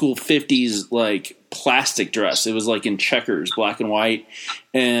old school 50s like plastic dress. It was like in checkers, black and white,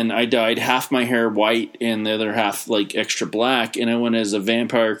 and I dyed half my hair white and the other half like extra black, and I went as a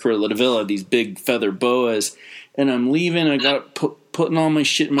vampire Cruella de Vil, these big feather boas, and I'm leaving. I got putting all my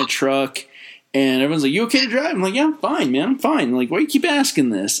shit in my truck, and everyone's like, "You okay to drive?" I'm like, "Yeah, I'm fine, man, I'm fine." I'm like, why do you keep asking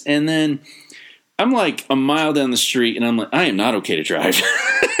this? And then I'm like a mile down the street, and I'm like, I am not okay to drive.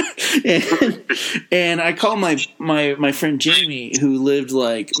 and I call my friend Jamie, who lived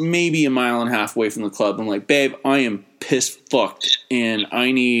like maybe a mile and a half away from the club. I'm like, babe, I am piss fucked and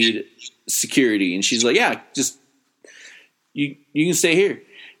I need security. And she's like, yeah, just you can stay here.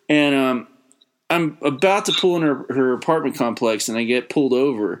 And I'm about to pull in her apartment complex, and I get pulled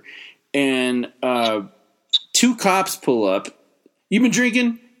over, and 2 cops pull up. You been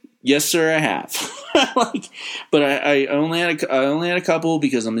drinking? Yes, sir, I have. But I only had a couple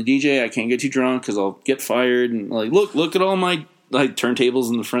because I'm the DJ. I can't get too drunk because I'll get fired. And like, look at all my like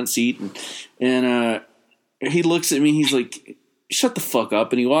turntables in the front seat. And he looks at me. He's like, "Shut the fuck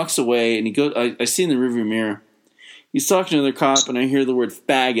up!" And he walks away. And he goes. I see in the rearview mirror, he's talking to another cop, and I hear the word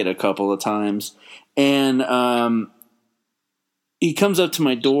faggot a couple of times. And he comes up to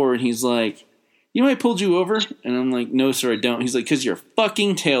my door, and he's like, "You know I pulled you over?" And I'm like, "No, sir, I don't." He's like, "Because your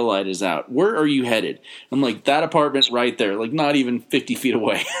fucking taillight is out. Where are you headed?" I'm like, "That apartment right there, like not even 50 feet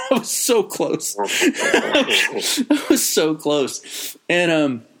away." I was so close. I was so close.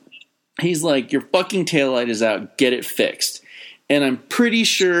 And he's like, "Your fucking taillight is out. Get it fixed." And I'm pretty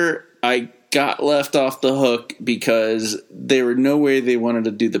sure I got left off the hook because there were no way they wanted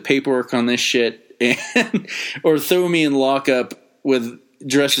to do the paperwork on this shit or throw me in lockup with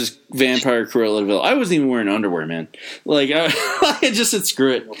dressed as Vampire Cruella. I wasn't even wearing underwear, man. Like, I just said,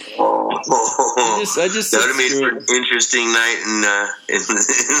 screw it. I just that would have made for an interesting night in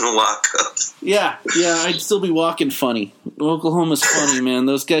the lockup. Yeah, I'd still be walking funny. Oklahoma's funny, man.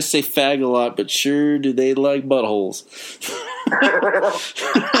 Those guys say fag a lot, but sure do they like buttholes.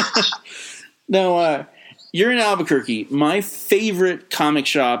 Now, you're in Albuquerque. My favorite comic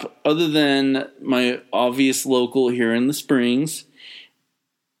shop, other than my obvious local here in the Springs,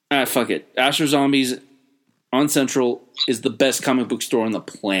 fuck it. Astro Zombies on Central is the best comic book store on the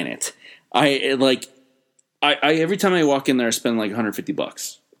planet. I every time I walk in there, I spend like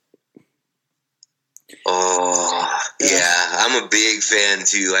 $150. Oh, yeah. I'm a big fan,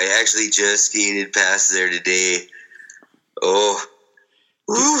 too. I actually just skated past there today. Oh,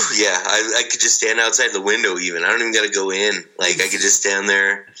 ooh, yeah. I could just stand outside the window even. I don't even got to go in. Like, I could just stand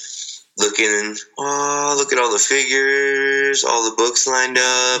there looking, look at all the figures, all the books lined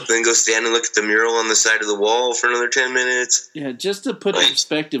up, then go stand and look at the mural on the side of the wall for another 10 minutes. Yeah, just to put in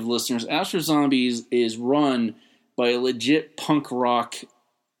perspective, listeners, Astro Zombies is run by a legit punk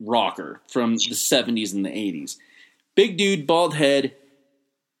rocker from the 70s and the 80s. Big dude, bald head.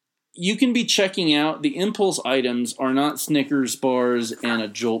 You can be checking out. The impulse items are not Snickers bars and a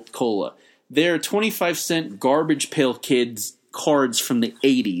Jolt Cola. They're 25-cent Garbage Pail Kids cards from the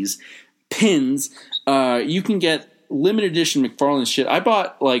 80s. Pins. You can get limited edition McFarlane shit. I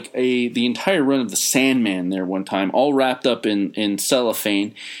bought like the entire run of the Sandman there one time, all wrapped up in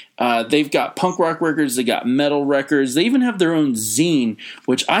cellophane. They've got punk rock records. They got metal records. They even have their own zine,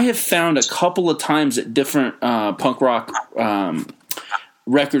 which I have found a couple of times at different punk rock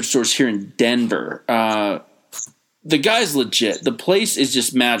record stores here in Denver. The guy's legit. The place is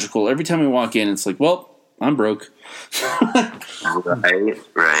just magical. Every time I walk in, it's like, well, I'm broke.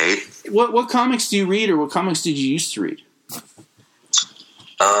 Right. What comics do you read, or what comics did you used to read?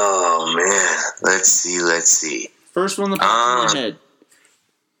 Oh, man. Let's see. First one that popped in your head.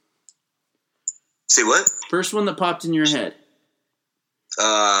 Say what? First one that popped in your head.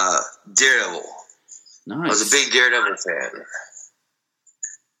 Daredevil. Nice. I was a big Daredevil fan.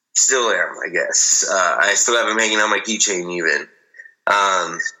 Still am, I guess. I still have him hanging on my keychain even.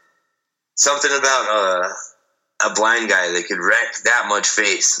 Something about a blind guy that could wreck that much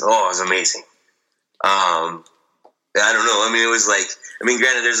face. Oh, it was amazing. I don't know. I mean, it was like,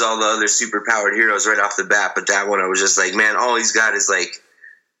 granted, there's all the other super-powered heroes right off the bat, but that one I was just like, man, all he's got is like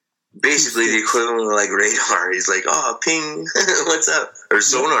basically the equivalent of like radar. He's like, oh, ping, what's up? Or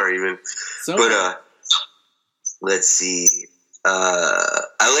sonar even. But let's see.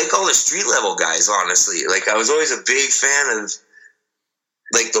 I like all the street level guys, honestly. Like, I was always a big fan of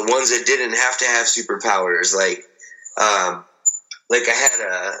like the ones that didn't have to have superpowers. Like I had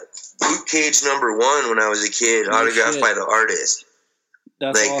a Luke Cage #1 when I was a kid, autographed by the artist.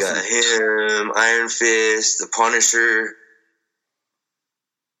 That's like awesome. Him, Iron Fist, the Punisher.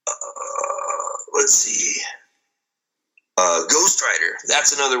 Let's see, Ghost Rider.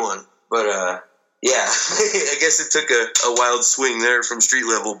 That's another one. But yeah, I guess it took a wild swing there from street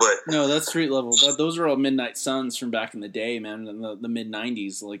level, but no, that's street level. Those are all Midnight Suns from back in the day, man. In the mid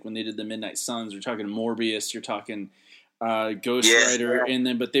 '90s, like when they did the Midnight Suns. You're talking Morbius. You're talking Ghost Rider, and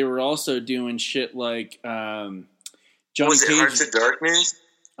then but they were also doing shit like Johnny Cage. Hearts of Darkness?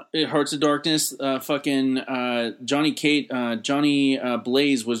 Hearts of Darkness. Johnny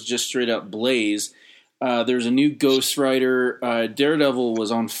Blaze was just straight up Blaze. There's a new Ghost Rider. Daredevil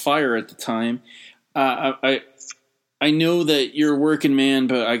was on fire at the time. I know that you're a working man,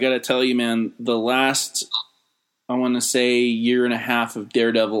 but I gotta tell you, man, the last, I want to say, year and a half of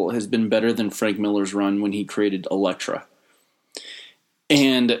Daredevil has been better than Frank Miller's run when he created Elektra.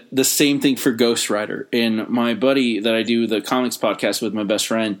 And the same thing for Ghost Rider. And my buddy that I do the comics podcast with, my best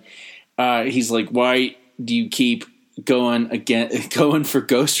friend, he's like, why do you keep going for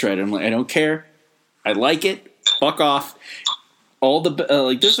Ghost Rider? I'm like, I don't care. I like it. Fuck off. All the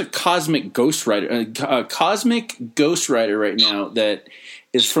there's a cosmic Ghost Rider, right now that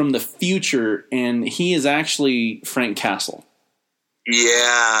is from the future, and he is actually Frank Castle. Yeah,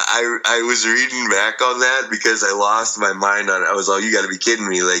 I was reading back on that because I lost my mind on it. I was like, you got to be kidding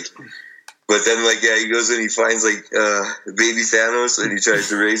me, like. But then, like, yeah, he goes and he finds like baby Thanos and he tries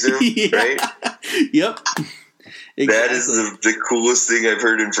to raise him, yeah. Right? Yep. Exactly. That is the coolest thing I've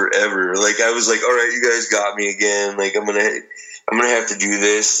heard in forever. Like, I was like, all right, you guys got me again. Like, I'm gonna have to do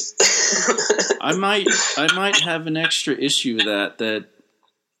this. I might have an extra issue of that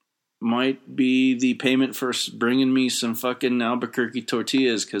might be the payment for bringing me some fucking Albuquerque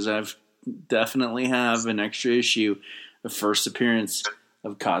tortillas, because I've definitely have an extra issue of first appearance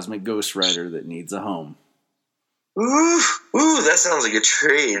of Cosmic Ghost Rider that needs a home. Ooh, that sounds like a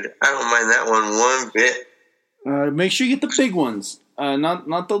trade. I don't mind that one bit. Make sure you get the big ones.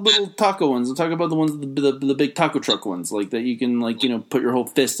 Not the little taco ones. I'm talking about the ones, the big taco truck ones, like that you can put your whole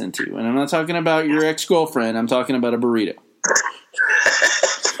fist into. And I'm not talking about your ex-girlfriend. I'm talking about a burrito.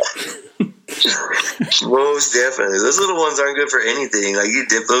 Most definitely. Those little ones aren't good for anything. Like you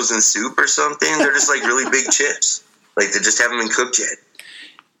dip those in soup or something. They're just like really big chips. Like they just haven't been cooked yet.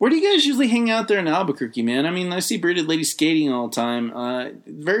 Where do you guys usually hang out there in Albuquerque, man? I mean, I see bearded ladies skating all the time.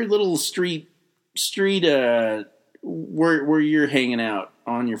 Very little street. Where you're hanging out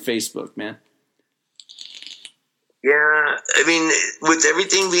on your Facebook, man. Yeah, I mean, with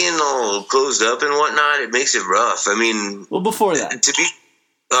everything being all closed up and whatnot, it makes it rough. I mean, well, before that,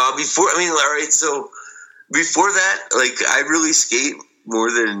 so before that, like, I really skate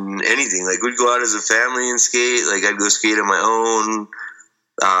more than anything. Like, we'd go out as a family and skate. Like, I'd go skate on my own.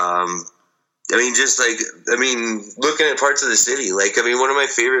 Looking at parts of the city. Like, I mean, one of my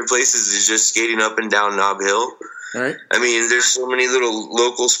favorite places is just skating up and down Nob Hill. Right. I mean, there's so many little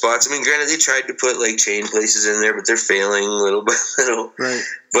local spots. I mean, granted, they tried to put like chain places in there, but they're failing little by little. Right.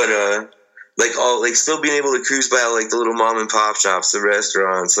 But still being able to cruise by like the little mom and pop shops, the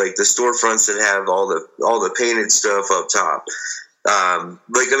restaurants, like the storefronts that have all the painted stuff up top.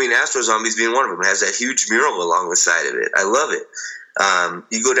 Astro Zombies being one of them, has that huge mural along the side of it. I love it.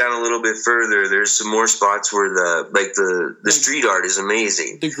 You go down a little bit further, there's some more spots where the street art is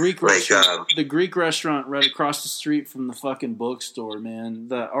amazing. The Greek restaurant, the Greek restaurant right across the street from the fucking bookstore, man.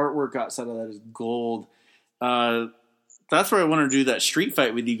 The artwork outside of that is gold. That's where I want to do that street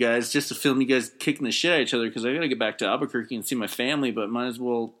fight with you guys, just to film you guys kicking the shit out of each other, because I got to get back to Albuquerque and see my family, but might as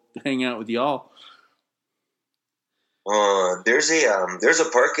well hang out with y'all. There's a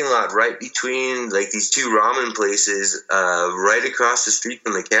parking lot right between like these two ramen places, right across the street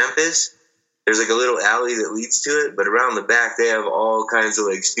from the campus. There's like a little alley that leads to it, but around the back they have all kinds of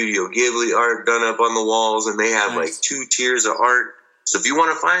like Studio Ghibli art done up on the walls, and they have like 2 tiers of art. So if you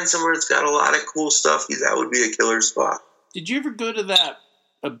want to find somewhere that's got a lot of cool stuff, that would be a killer spot. Did you ever go to that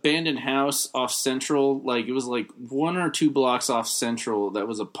abandoned house off Central? Like, it was like 1 or 2 blocks off Central. That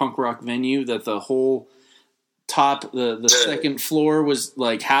was a punk rock venue that the whole top, the second floor was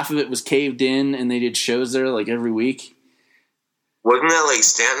like half of it was caved in, and they did shows there like every week. Wasn't that like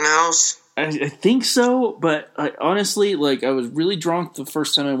Stanton House? I think so, but honestly, like, I was really drunk the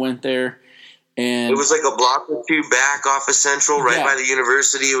first time I went there. And it was like a block or 2 back off of Central, right by the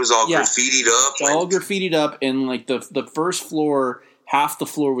university. It was all graffitied up. All graffitied up, and like the first floor, half the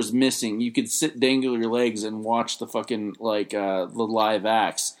floor was missing. You could sit, dangle your legs, and watch the fucking the live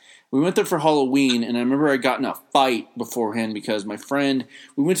acts. We went there for Halloween, and I remember I got in a fight beforehand because my friend,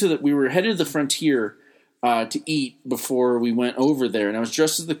 we were headed to the Frontier to eat before we went over there, and I was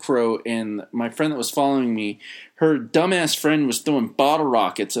dressed as the Crow, and my friend that was following me, her dumbass friend was throwing bottle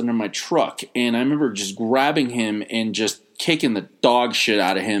rockets under my truck, and I remember just grabbing him and just kicking the dog shit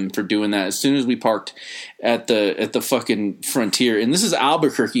out of him for doing that as soon as we parked at the fucking Frontier. And this is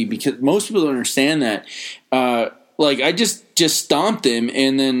Albuquerque, because most people don't understand that. I just stomped him,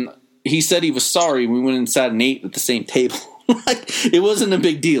 and then he said he was sorry. We went and sat and ate at the same table. Like, it wasn't a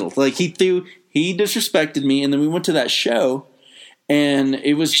big deal. Like, he disrespected me, and then we went to that show, and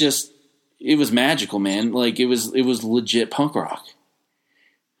it was magical, man. Like, it was legit punk rock.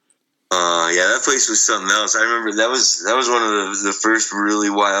 That place was something else. I remember that was one of the first really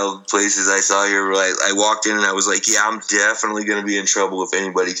wild places I saw here, where I walked in and I was like, yeah, I'm definitely going to be in trouble if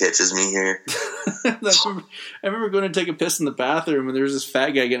anybody catches me here. I remember going to take a piss in the bathroom, and there was this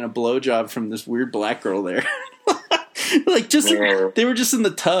fat guy getting a blowjob from this weird black girl there. They were just in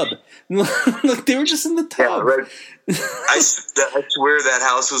the tub. Like, they were just in the tub. Yeah, right. I swear that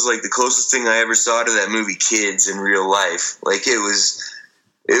house was like the closest thing I ever saw to that movie Kids in real life. Like, it was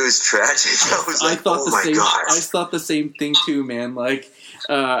tragic. I was like, oh my gosh. I thought the same thing too, man. Like,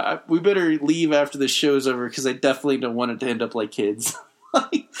 we better leave after the show's over, because I definitely don't want it to end up like Kids.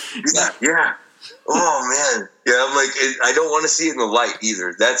 Yeah. Oh man. Yeah, I'm like, I don't want to see it in the light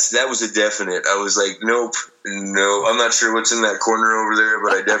either. That was a definite. I was like, nope, no. I'm not sure what's in that corner over there,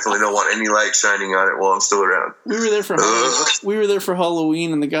 but I definitely don't want any light shining on it while I'm still around. We were there for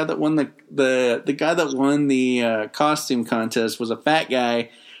Halloween, and the guy that won the costume contest was a fat guy.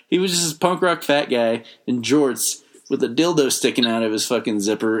 He was just a punk rock fat guy in jorts with a dildo sticking out of his fucking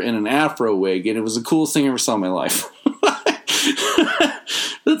zipper and an afro wig, and it was the coolest thing I ever saw in my life.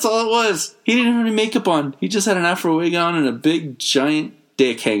 That's all it was. He didn't have any makeup on. He just had an afro wig on and a big giant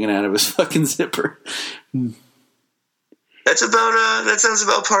dick hanging out of his fucking zipper. That sounds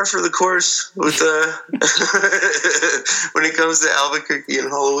about par for the course with when it comes to Albuquerque and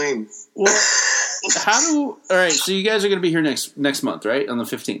Halloween. Well, All right, so you guys are going to be here next month, right? On the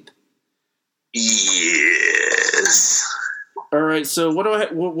 15th. Yes. All right, so what do I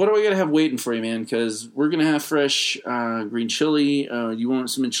got to have waiting for you, man? Because we're going to have fresh green chili. You want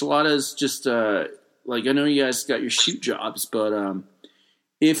some enchiladas? Just I know you guys got your shoot jobs, but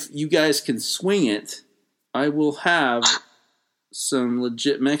if you guys can swing it, I will have some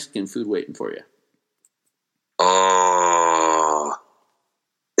legit Mexican food waiting for you. Oh,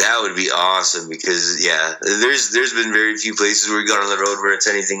 that would be awesome because there's been very few places where we got on the road where it's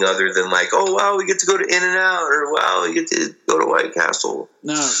anything other than like, oh wow, we get to go to In-N-Out, or wow, we get to go to White Castle.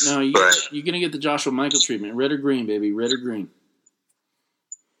 No, you're gonna get the Joshua Michael treatment, red or green, baby, red or green.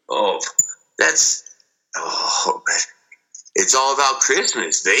 Oh, it's all about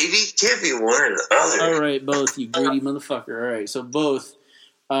Christmas, baby. Can't be one or the other. All right, both, you greedy motherfucker. All right, so both,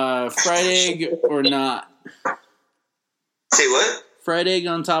 fried egg or not. Say what? Fried egg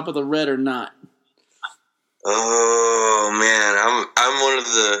on top of the red or not? Oh man, I'm one of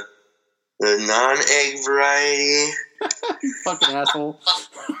the non-egg variety. You fucking asshole.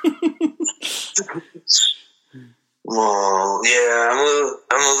 Well, yeah, I'm a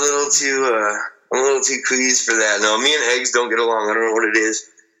little too queasy for that. No, me and eggs don't get along. I don't know what it is.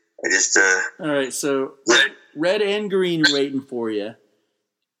 I just All right, so red and green waiting for you.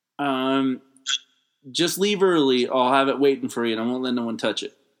 Just leave early. I'll have it waiting for you, and I won't let no one touch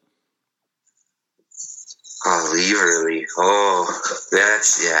it. I'll leave early. Oh,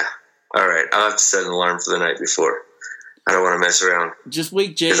 yeah. All right, I'll have to set an alarm for the night before. I don't want to mess around. Just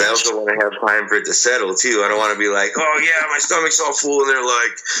wake Jay. Because I also want to have time for it to settle, too. I don't want to be like, oh, yeah, my stomach's all full, and they're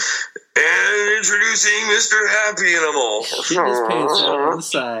like, and introducing Mr. Happy, and I'm all... Shitting his pants out on the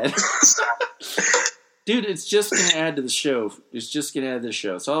side. Dude, it's just going to add to the show.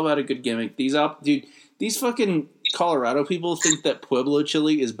 It's all about a good gimmick. These fucking Colorado people think that Pueblo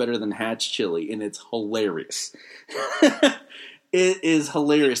chili is better than Hatch chili, and it's hilarious. It is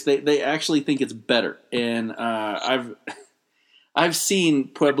hilarious. They actually think it's better, and I've seen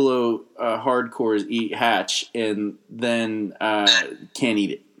Pueblo hardcores eat Hatch and then can't eat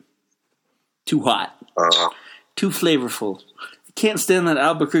it. Too hot, too flavorful. Can't stand that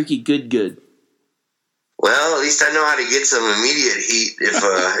Albuquerque good. Well, at least I know how to get some immediate heat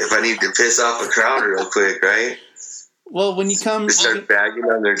if I need to piss off a crowd real quick, right? Well, when you come, to start bagging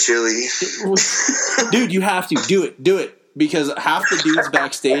on their chili, dude, you have to do it. Because half the dudes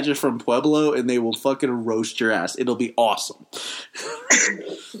backstage are from Pueblo, and they will fucking roast your ass. It'll be awesome.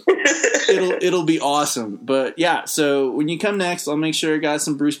 It'll be awesome. But yeah, so when you come next, I'll make sure I got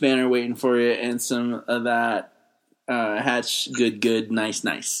some Bruce Banner waiting for you, and some of that Hatch good,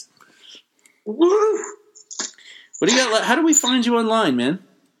 nice. Woo! What do you got? How do we find you online, man?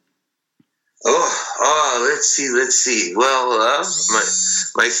 Oh, let's see. Well,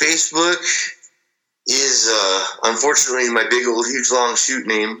 my Facebook is unfortunately my big old huge long shoot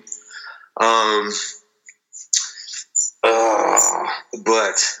name.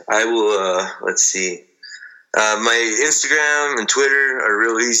 But I will let's see. My Instagram and Twitter are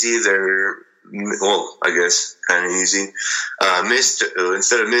real easy. They're I guess kind of easy.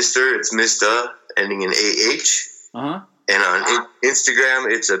 Instead of Mr., it's Mista, ending in AH. Uh-huh. And on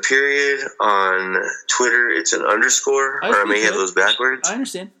Instagram, it's a period. On Twitter, it's an underscore. Or I may have those backwards. I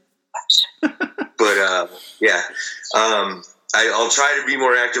understand. But yeah, I'll try to be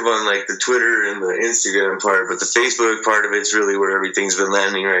more active on like the Twitter and the Instagram part, but the Facebook part of it's really where everything's been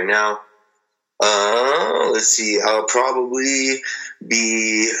landing right now. Let's see, I'll probably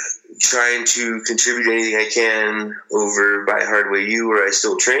be trying to contribute anything I can over by Hardway U, where I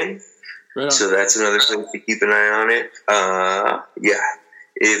still train. Right. So that's another place to keep an eye on it. Yeah.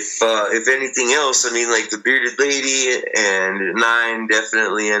 If anything else, I mean, like the Bearded Lady and 9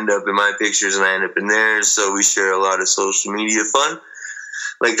 definitely end up in my pictures and I end up in theirs, so we share a lot of social media fun.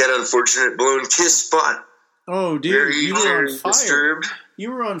 Like that unfortunate blown kiss spot. Oh, dude, you were on fire. Disturbed.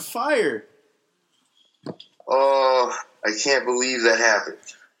 You were on fire. Oh, I can't believe that happened.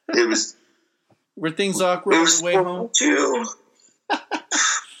 It was... Were things awkward on the way home? Too.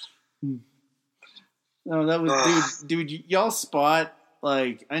 No, that was... Dude, y'all spot...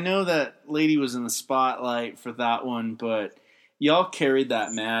 Like, I know that lady was in the spotlight for that one, but y'all carried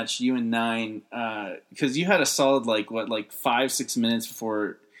that match, you and 9, because you had a solid, 5-6 minutes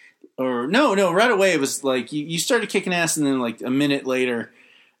before, or no, right away it was like, you started kicking ass, and then like a minute later,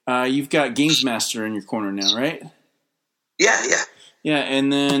 you've got Games Master in your corner now, right? Yeah. Yeah,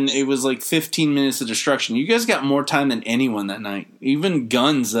 and then it was like 15 minutes of destruction. You guys got more time than anyone that night. Even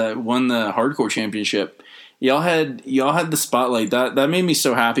Guns that won the Hardcore Championship. Y'all had the spotlight. That made me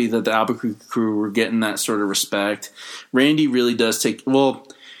so happy that the Albuquerque crew were getting that sort of respect. Randy really does take... Well,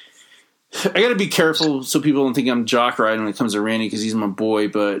 I got to be careful so people don't think I'm jock riding when it comes to Randy because he's my boy,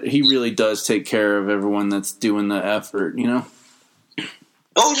 but he really does take care of everyone that's doing the effort, you know?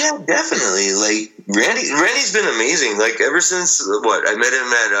 Oh yeah, definitely. Like Randy's been amazing. Like ever since I met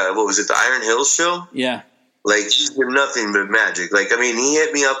him at what was it, the Iron Hills show? Yeah. Like he's been nothing but magic. Like I mean, he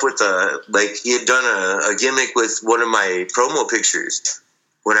hit me up with he had done a gimmick with one of my promo pictures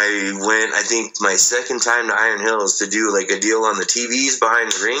when I went. I think my second time to Iron Hills to do like a deal on the TVs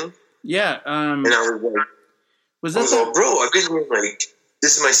behind the ring. Yeah. And I was like, bro, I've been here like.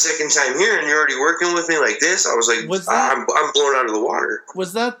 This is my second time here, and you're already working with me like this. I was like, I'm blown out of the water.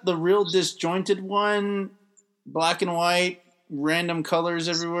 Was that the real disjointed one? Black and white, random colors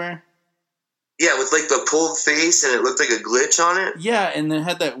everywhere? Yeah, with like the pulled face, and it looked like a glitch on it. Yeah, and it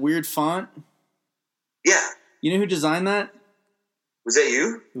had that weird font. Yeah. You know who designed that? Was that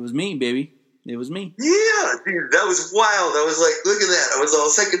you? It was me, baby. It was me. Yeah, dude, that was wild. I was like, look at that. I was all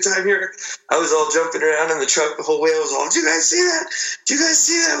second time here. I was all jumping around in the truck the whole way. I was all, did you guys see that? Did you guys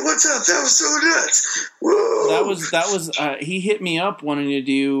see that? What's up? That was so nuts. Whoa. That was. He hit me up wanting to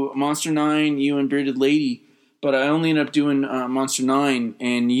do Monster 9, you and Bearded Lady, but I only ended up doing Monster 9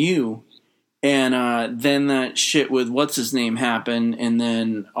 and you. And then that shit with what's his name happened, and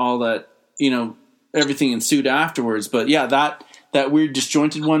then all that, everything ensued afterwards. But yeah, that weird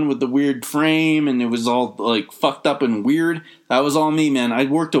disjointed one with the weird frame, and it was all like fucked up and weird. That was all me, man. I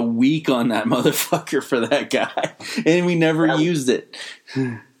worked a week on that motherfucker for that guy, and we never used it.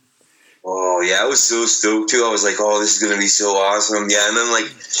 Oh yeah, I was so stoked too. I was like, "Oh, this is gonna be so awesome!" Yeah, and then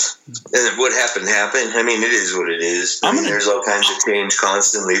and what happened. I mean, it is what it is. I mean, there's all kinds of change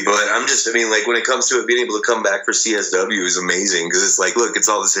constantly, but when it comes to it, being able to come back for CSW is amazing because it's like, look, it's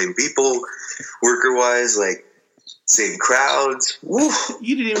all the same people, worker wise, like. Same crowds. Woo.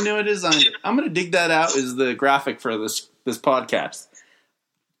 You didn't even know I designed it. I'm going to dig that out as the graphic for this podcast.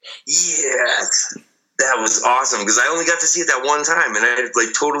 Yes. That was awesome because I only got to see it that one time, and I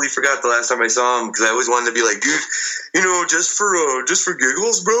totally forgot the last time I saw him because I always wanted to be like, dude, just for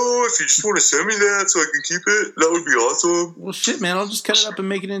giggles, bro. If you just want to send me that so I can keep it, that would be awesome. Well, shit, man, I'll just cut it up and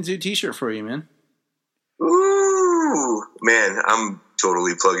make it into a T-shirt for you, man. Ooh, man, I'm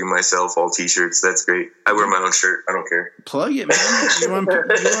totally plugging myself. All T-shirts, that's great. I wear my own shirt. I don't care. Plug it, man. You on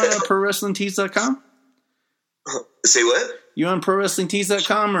ProWrestlingTees.com? Say what? You on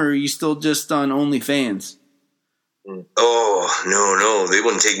ProWrestlingTees.com, or are you still just on OnlyFans? Oh no, they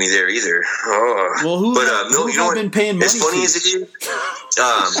wouldn't take me there either. Oh. Well, who have been paying money? As funny as it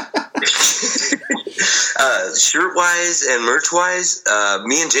is, shirt wise and merch wise,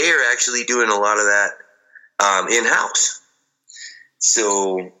 me and Jay are actually doing a lot of that in house.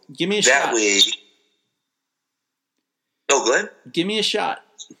 So give me a that shot. Way. Oh, go ahead. Give me a shot.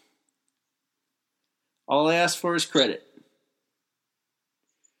 All I ask for is credit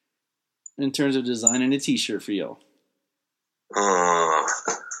in terms of designing a T-shirt for y'all.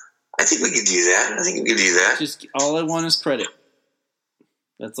 I think we could do that. Just all I want is credit.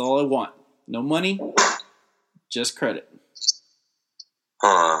 That's all I want. No money, just credit.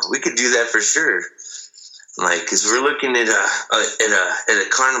 We could do that for sure. Because we're looking at a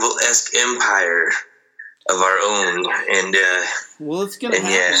carnival-esque empire of our own, and well, it's gonna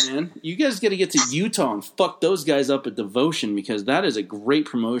happen, man. You guys got to get to Utah and fuck those guys up at Devotion because that is a great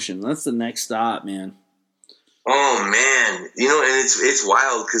promotion. That's the next stop, man. Oh man, and it's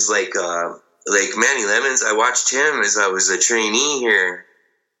wild because like Manny Lemons, I watched him as I was a trainee here,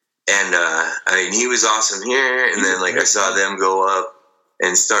 and he was awesome here, and then I saw them go up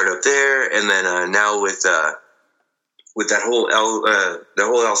and start up there, and then now with that whole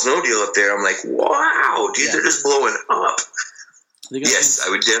El Snow deal up there, I'm like, wow, dude, they're just blowing up. Yes, I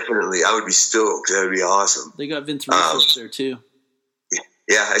would be stoked. That would be awesome. They got Vince Russo up there too.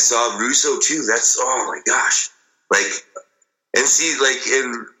 Yeah, I saw Russo too. That's, oh my gosh. With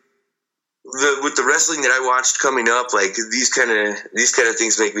the wrestling that I watched coming up, these kind of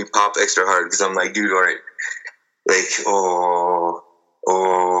things make me pop extra hard because I'm like, dude, all right,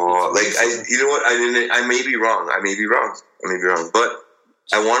 you know what? I may be wrong. But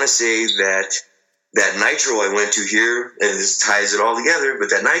I want to say that Nitro I went to here, and this ties it all together, but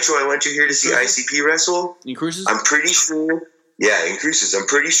that Nitro I went to here to see ICP wrestle, Increases? I'm pretty sure, Increases. I'm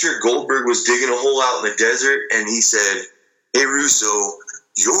pretty sure Goldberg was digging a hole out in the desert, and he said, hey, Russo,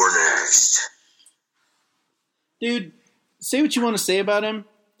 you're next. Dude, say what you want to say about him,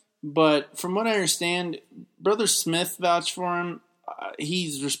 but from what I understand, Brother Smith vouched for him.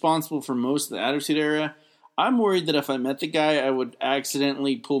 He's responsible for most of the Attitude Era. I'm worried that if I met the guy, I would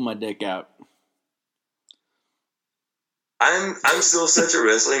accidentally pull my dick out. I'm still such a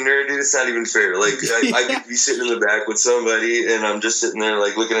wrestling nerd, dude. It's not even fair. Like I could be sitting in the back with somebody, and I'm just sitting there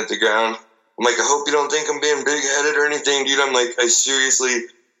like looking at the ground. I'm like, I hope you don't think I'm being big headed or anything, dude. I'm like, I seriously,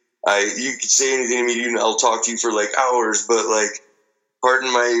 you could say anything to me, dude, and I'll talk to you for like hours. But like,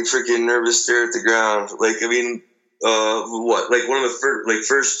 pardon my freaking nervous stare at the ground. Like, I mean, what? Like one of the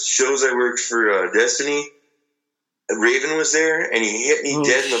first shows I worked for Destiny, Raven was there, and he hit me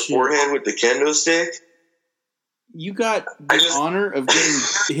dead in the forehead with the kendo stick. You got the honor of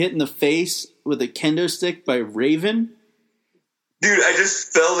getting hit in the face with a kendo stick by Raven? Dude, I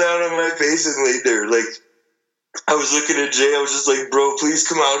just fell down on my face and laid there. Like, I was looking at Jay. I was just like, bro, please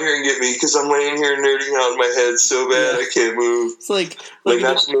come out here and get me because I'm laying here nerding out in my head so bad I can't move. It's like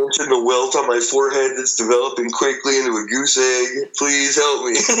not to mention the welt on my forehead that's developing quickly into a goose egg. Please help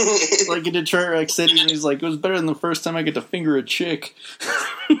me. Like in Detroit Rock City, and he's like, it was better than the first time I get to finger a chick.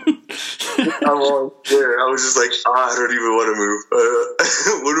 I'm all there. I was just like, I don't even want to move.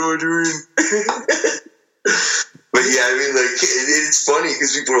 What am I doing? But yeah, I mean, like, it's funny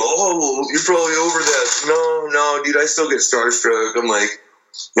because people are, oh, you're probably over that. No, dude, I still get starstruck. I'm like,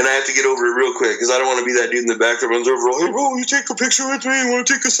 and I have to get over it real quick because I don't want to be that dude in the back that runs over, hey, bro, you take a picture with me? You want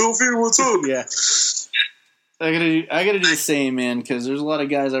to take a selfie? What's up? Yeah. I gotta do the same, man, because there's a lot of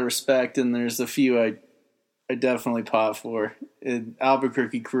guys I respect, and there's a few I definitely pot for.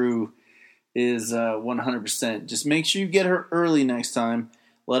 Albuquerque crew is 100%. Just make sure you get her early next time.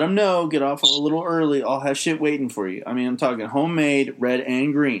 Let them know. Get off a little early. I'll have shit waiting for you. I mean, I'm talking homemade, red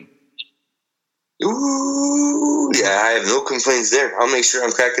and green. Ooh, yeah, I have no complaints there. I'll make sure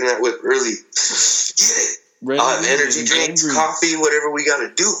I'm cracking that whip early. Get it. I'll have energy drinks, coffee, whatever we got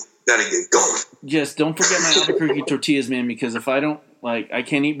to do. Got to get going. Just don't forget my Albuquerque tortillas, man, because if I don't, I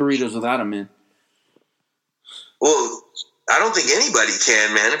can't eat burritos without them, man. Well, I don't think anybody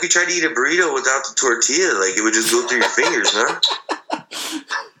can, man. If you try to eat a burrito without the tortilla, it would just go through your fingers, huh?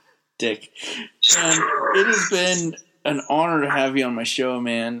 Dick. It has been an honor to have you on my show,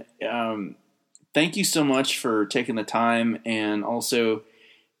 man. Thank you so much for taking the time, and also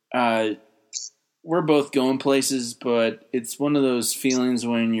we're both going places, but it's one of those feelings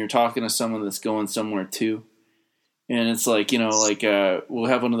when you're talking to someone that's going somewhere too. And it's like, we'll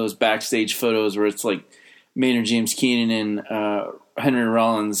have one of those backstage photos where it's like Maynard James Keenan and Henry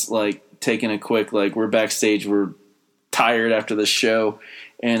Rollins taking a quick, we're backstage, we're tired after the show,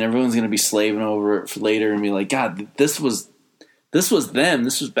 and everyone's going to be slaving over it for later and be like, God, this was them.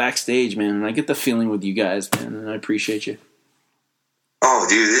 This was backstage, man. And I get the feeling with you guys, man, and I appreciate you. Oh,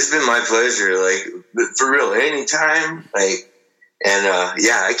 dude, it's been my pleasure. For real, anytime.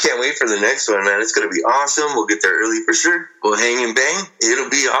 Yeah, I can't wait for the next one, man. It's going to be awesome. We'll get there early for sure. We'll hang and bang.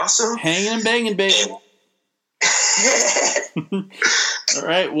 It'll be awesome. Hanging and banging, baby. All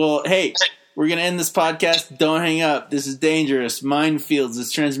right. Well, hey, we're going to end this podcast. Don't hang up. This is dangerous. Mindfields.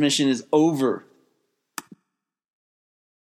 This transmission is over.